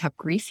going to have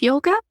grief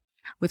yoga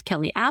with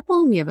Kelly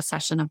Apple. We have a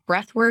session of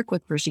breath work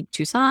with Brigitte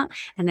Toussaint.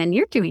 And then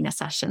you're doing a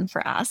session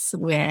for us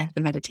with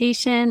the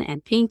meditation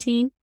and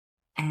painting.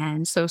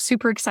 And so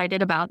super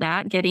excited about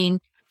that, getting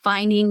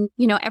finding,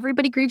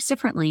 everybody grieves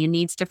differently and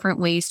needs different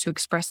ways to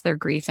express their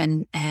grief.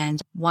 And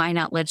why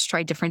not? Let's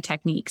try different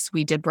techniques.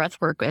 We did breath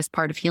work as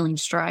part of Healing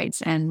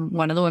Strides. And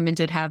one of the women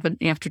did have an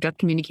after death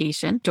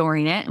communication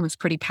during it and was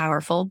pretty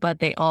powerful, but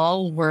they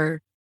all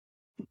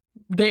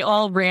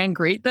ran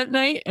great that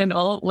night. And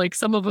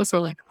some of us were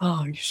like,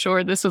 oh, you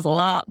sure this was a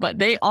lot, but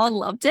they all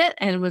loved it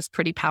and it was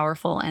pretty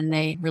powerful and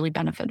they really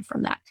benefited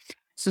from that.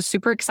 So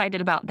super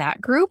excited about that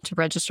group. To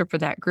register for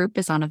that group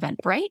is on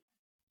Eventbrite.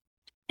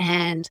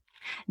 And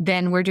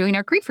then we're doing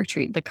our grief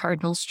retreat, the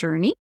Cardinal's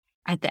Journey,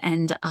 at the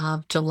end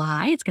of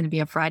July. It's going to be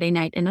a Friday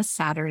night and a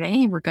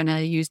Saturday. We're going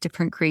to use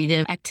different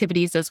creative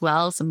activities as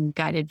well, some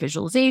guided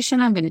visualization.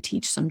 I'm going to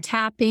teach some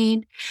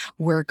tapping.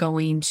 We're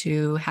going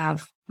to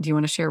have, do you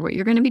want to share what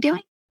you're going to be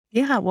doing?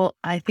 Yeah, well,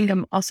 I think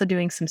I'm also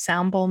doing some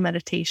sound bowl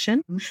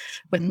meditation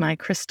with my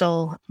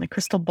crystal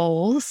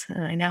bowls.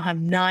 And I now have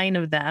 9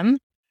 of them.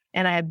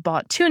 And I had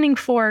bought tuning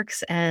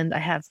forks and I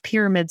have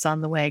pyramids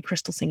on the way,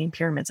 crystal singing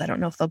pyramids. I don't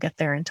know if they'll get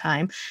there in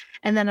time.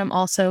 And then I'm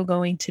also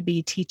going to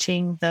be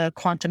teaching the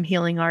quantum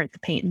healing art, the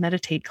paint and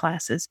meditate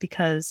classes,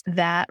 because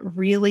that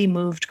really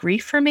moved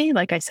grief for me.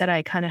 Like I said,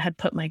 I kind of had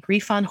put my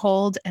grief on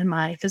hold and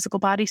my physical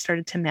body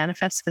started to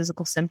manifest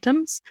physical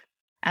symptoms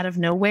out of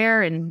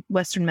nowhere, and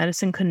Western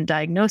medicine couldn't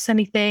diagnose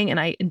anything. And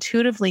I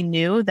intuitively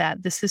knew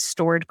that this is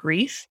stored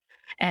grief.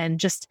 And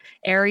just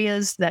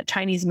areas that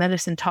Chinese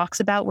medicine talks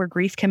about where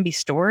grief can be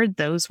stored,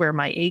 those where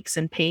my aches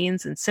and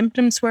pains and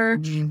symptoms were.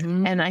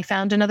 And I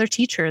found another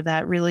teacher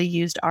that really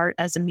used art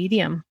as a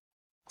medium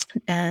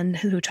and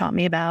who taught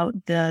me about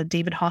the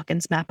David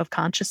Hawkins map of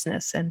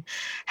consciousness and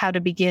how to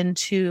begin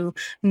to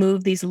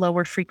move these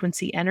lower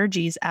frequency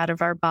energies out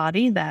of our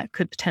body that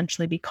could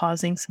potentially be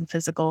causing some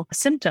physical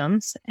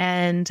symptoms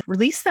and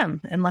release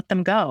them and let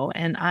them go.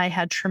 And I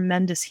had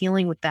tremendous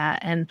healing with that.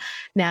 And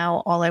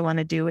now all I want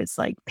to do is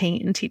like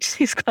paint and teach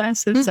these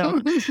classes.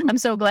 So I'm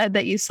so glad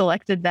that you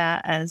selected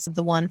that as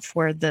the one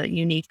for the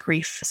unique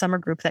grief summer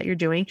group that you're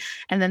doing.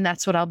 And then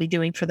that's what I'll be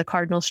doing for the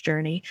Cardinal's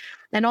Journey.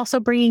 And also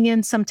bringing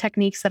in some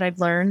techniques that I've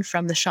learned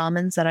from the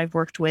shamans that I've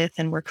worked with,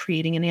 and we're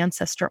creating an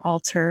ancestor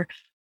altar.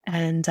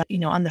 And,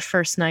 on the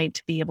first night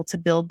to be able to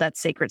build that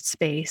sacred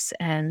space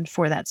and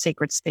for that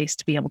sacred space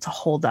to be able to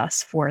hold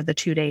us for the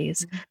 2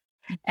 days.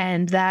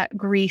 And that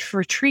grief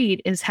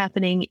retreat is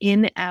happening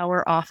in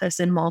our office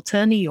in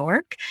Malta, New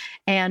York.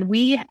 And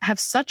we have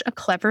such a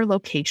clever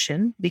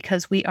location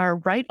because we are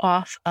right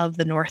off of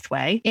the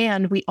Northway.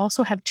 And we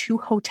also have 2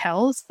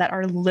 hotels that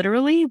are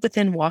literally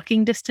within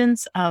walking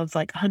distance of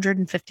like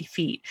 150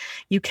 feet.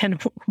 You can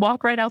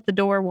walk right out the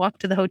door, walk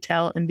to the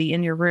hotel, and be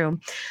in your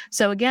room.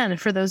 So again,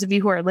 for those of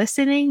you who are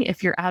listening,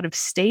 if you're out of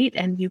state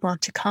and you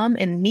want to come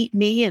and meet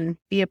me and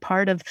be a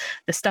part of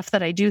the stuff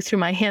that I do through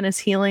my Hannah's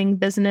Healing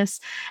business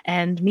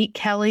and meet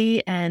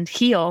Kelly and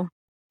heal,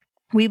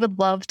 we would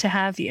love to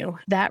have you.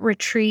 That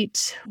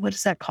retreat, what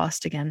does that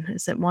cost again?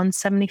 Is it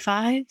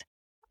 $175?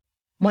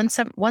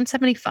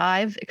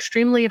 $175,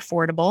 extremely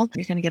affordable.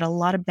 You're going to get a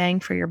lot of bang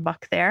for your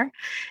buck there.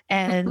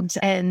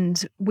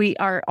 And we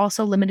are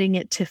also limiting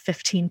it to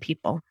 15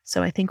 people.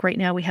 So I think right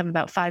now we have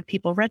about 5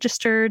 people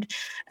registered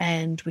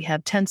and we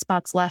have 10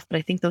 spots left, but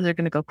I think those are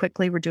going to go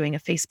quickly. We're doing a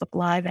Facebook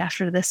Live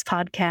after this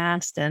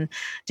podcast and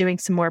doing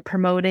some more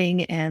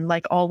promoting. And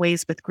like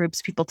always with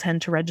groups, people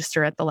tend to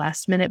register at the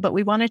last minute, but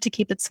we wanted to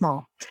keep it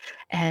small.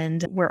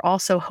 And we're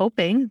also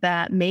hoping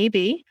that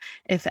maybe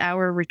if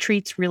our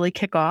retreats really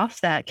kick off,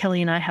 that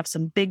Kelly and I have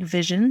some big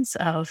visions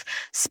of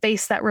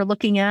space that we're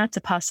looking at to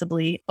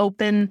possibly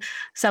open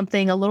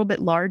something a little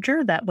bit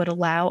larger that would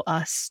allow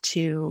us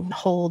to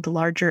hold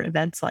larger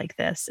events like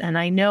this. And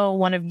I know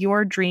one of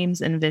your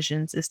dreams and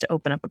visions is to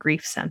open up a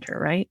grief center,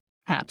 right?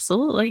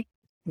 Absolutely.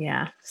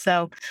 Yeah.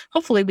 So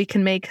hopefully we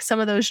can make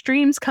some of those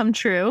dreams come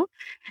true.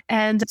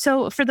 And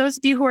so for those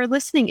of you who are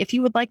listening, if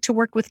you would like to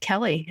work with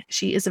Kelly,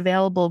 she is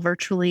available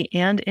virtually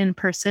and in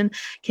person.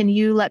 Can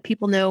you let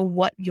people know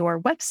what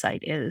your website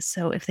is?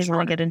 So if they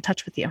want to get in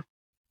touch with you.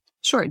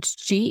 Sure. It's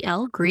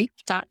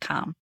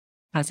glgrief.com,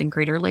 as in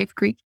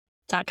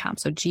greaterlifegrief.com.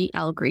 So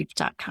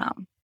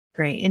glgrief.com.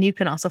 Great. And you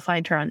can also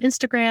find her on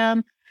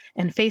Instagram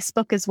and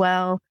Facebook as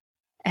well.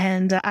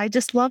 And I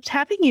just loved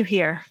having you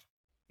here.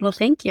 Well,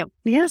 thank you.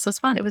 Yes, it was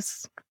fun. It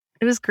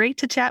was great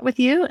to chat with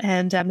you,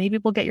 and maybe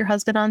we'll get your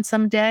husband on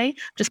someday.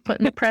 Just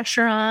putting the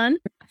pressure on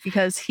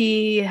because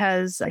he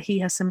has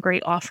some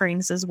great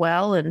offerings as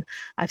well, and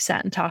I've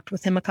sat and talked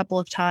with him a couple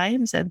of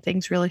times, and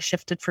things really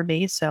shifted for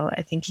me. So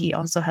I think he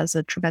also has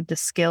a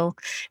tremendous skill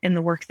in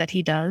the work that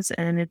he does,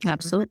 and it's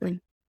absolutely.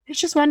 It's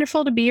just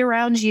wonderful to be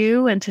around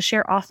you and to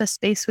share office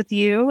space with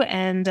you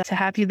and to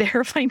have you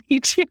there if I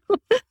need you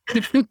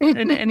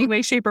in any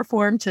way, shape, or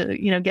form to,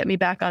 get me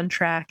back on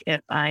track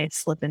if I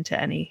slip into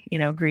any,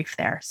 grief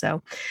there.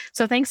 So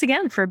thanks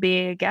again for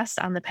being a guest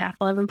on the Path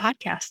 11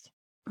 podcast.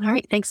 All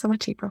right. Thanks so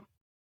much, April.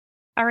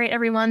 All right,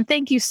 everyone.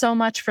 Thank you so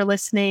much for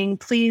listening.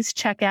 Please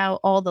check out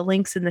all the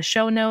links in the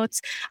show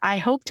notes. I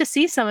hope to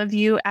see some of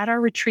you at our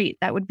retreat.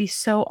 That would be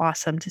so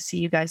awesome to see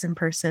you guys in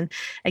person.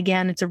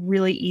 Again, it's a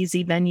really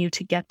easy venue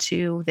to get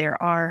to.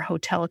 There are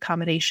hotel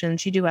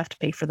accommodations. You do have to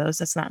pay for those.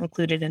 That's not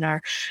included in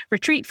our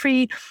retreat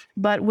fee,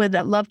 but would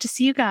love to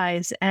see you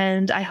guys.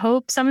 And I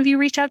hope some of you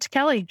reach out to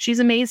Kelly. She's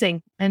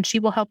amazing and she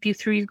will help you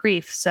through your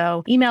grief.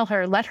 So email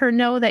her, let her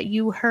know that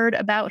you heard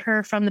about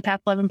her from the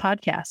Path 11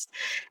 podcast.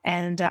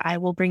 And I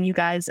will bring you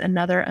guys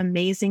another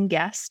amazing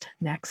guest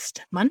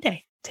next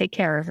Monday. Take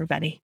care,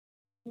 everybody.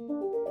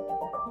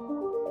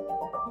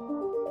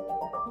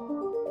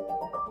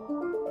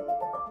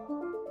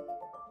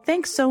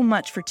 Thanks so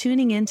much for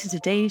tuning in to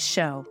today's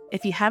show.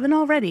 If you haven't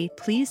already,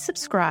 please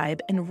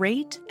subscribe and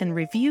rate and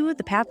review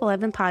the Path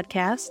 11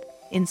 podcast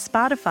in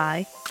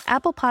Spotify,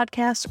 Apple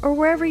Podcasts, or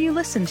wherever you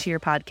listen to your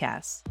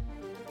podcasts.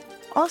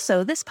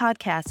 Also, this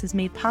podcast is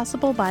made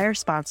possible by our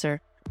sponsor,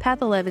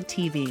 Path 11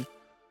 TV.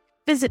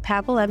 Visit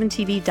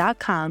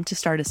path11tv.com to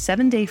start a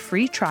 7-day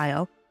free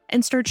trial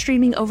and start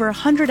streaming over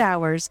 100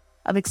 hours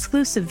of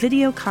exclusive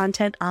video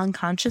content on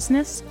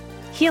consciousness,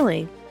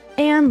 healing,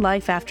 and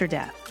life after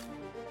death.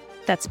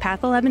 That's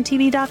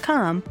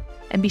path11tv.com,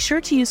 and be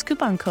sure to use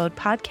coupon code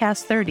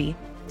PODCAST30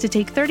 to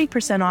take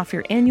 30% off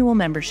your annual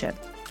membership.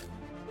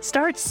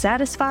 Start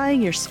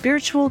satisfying your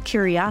spiritual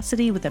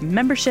curiosity with a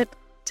membership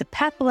to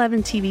Path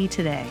 11 TV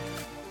today.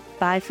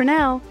 Bye for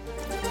now.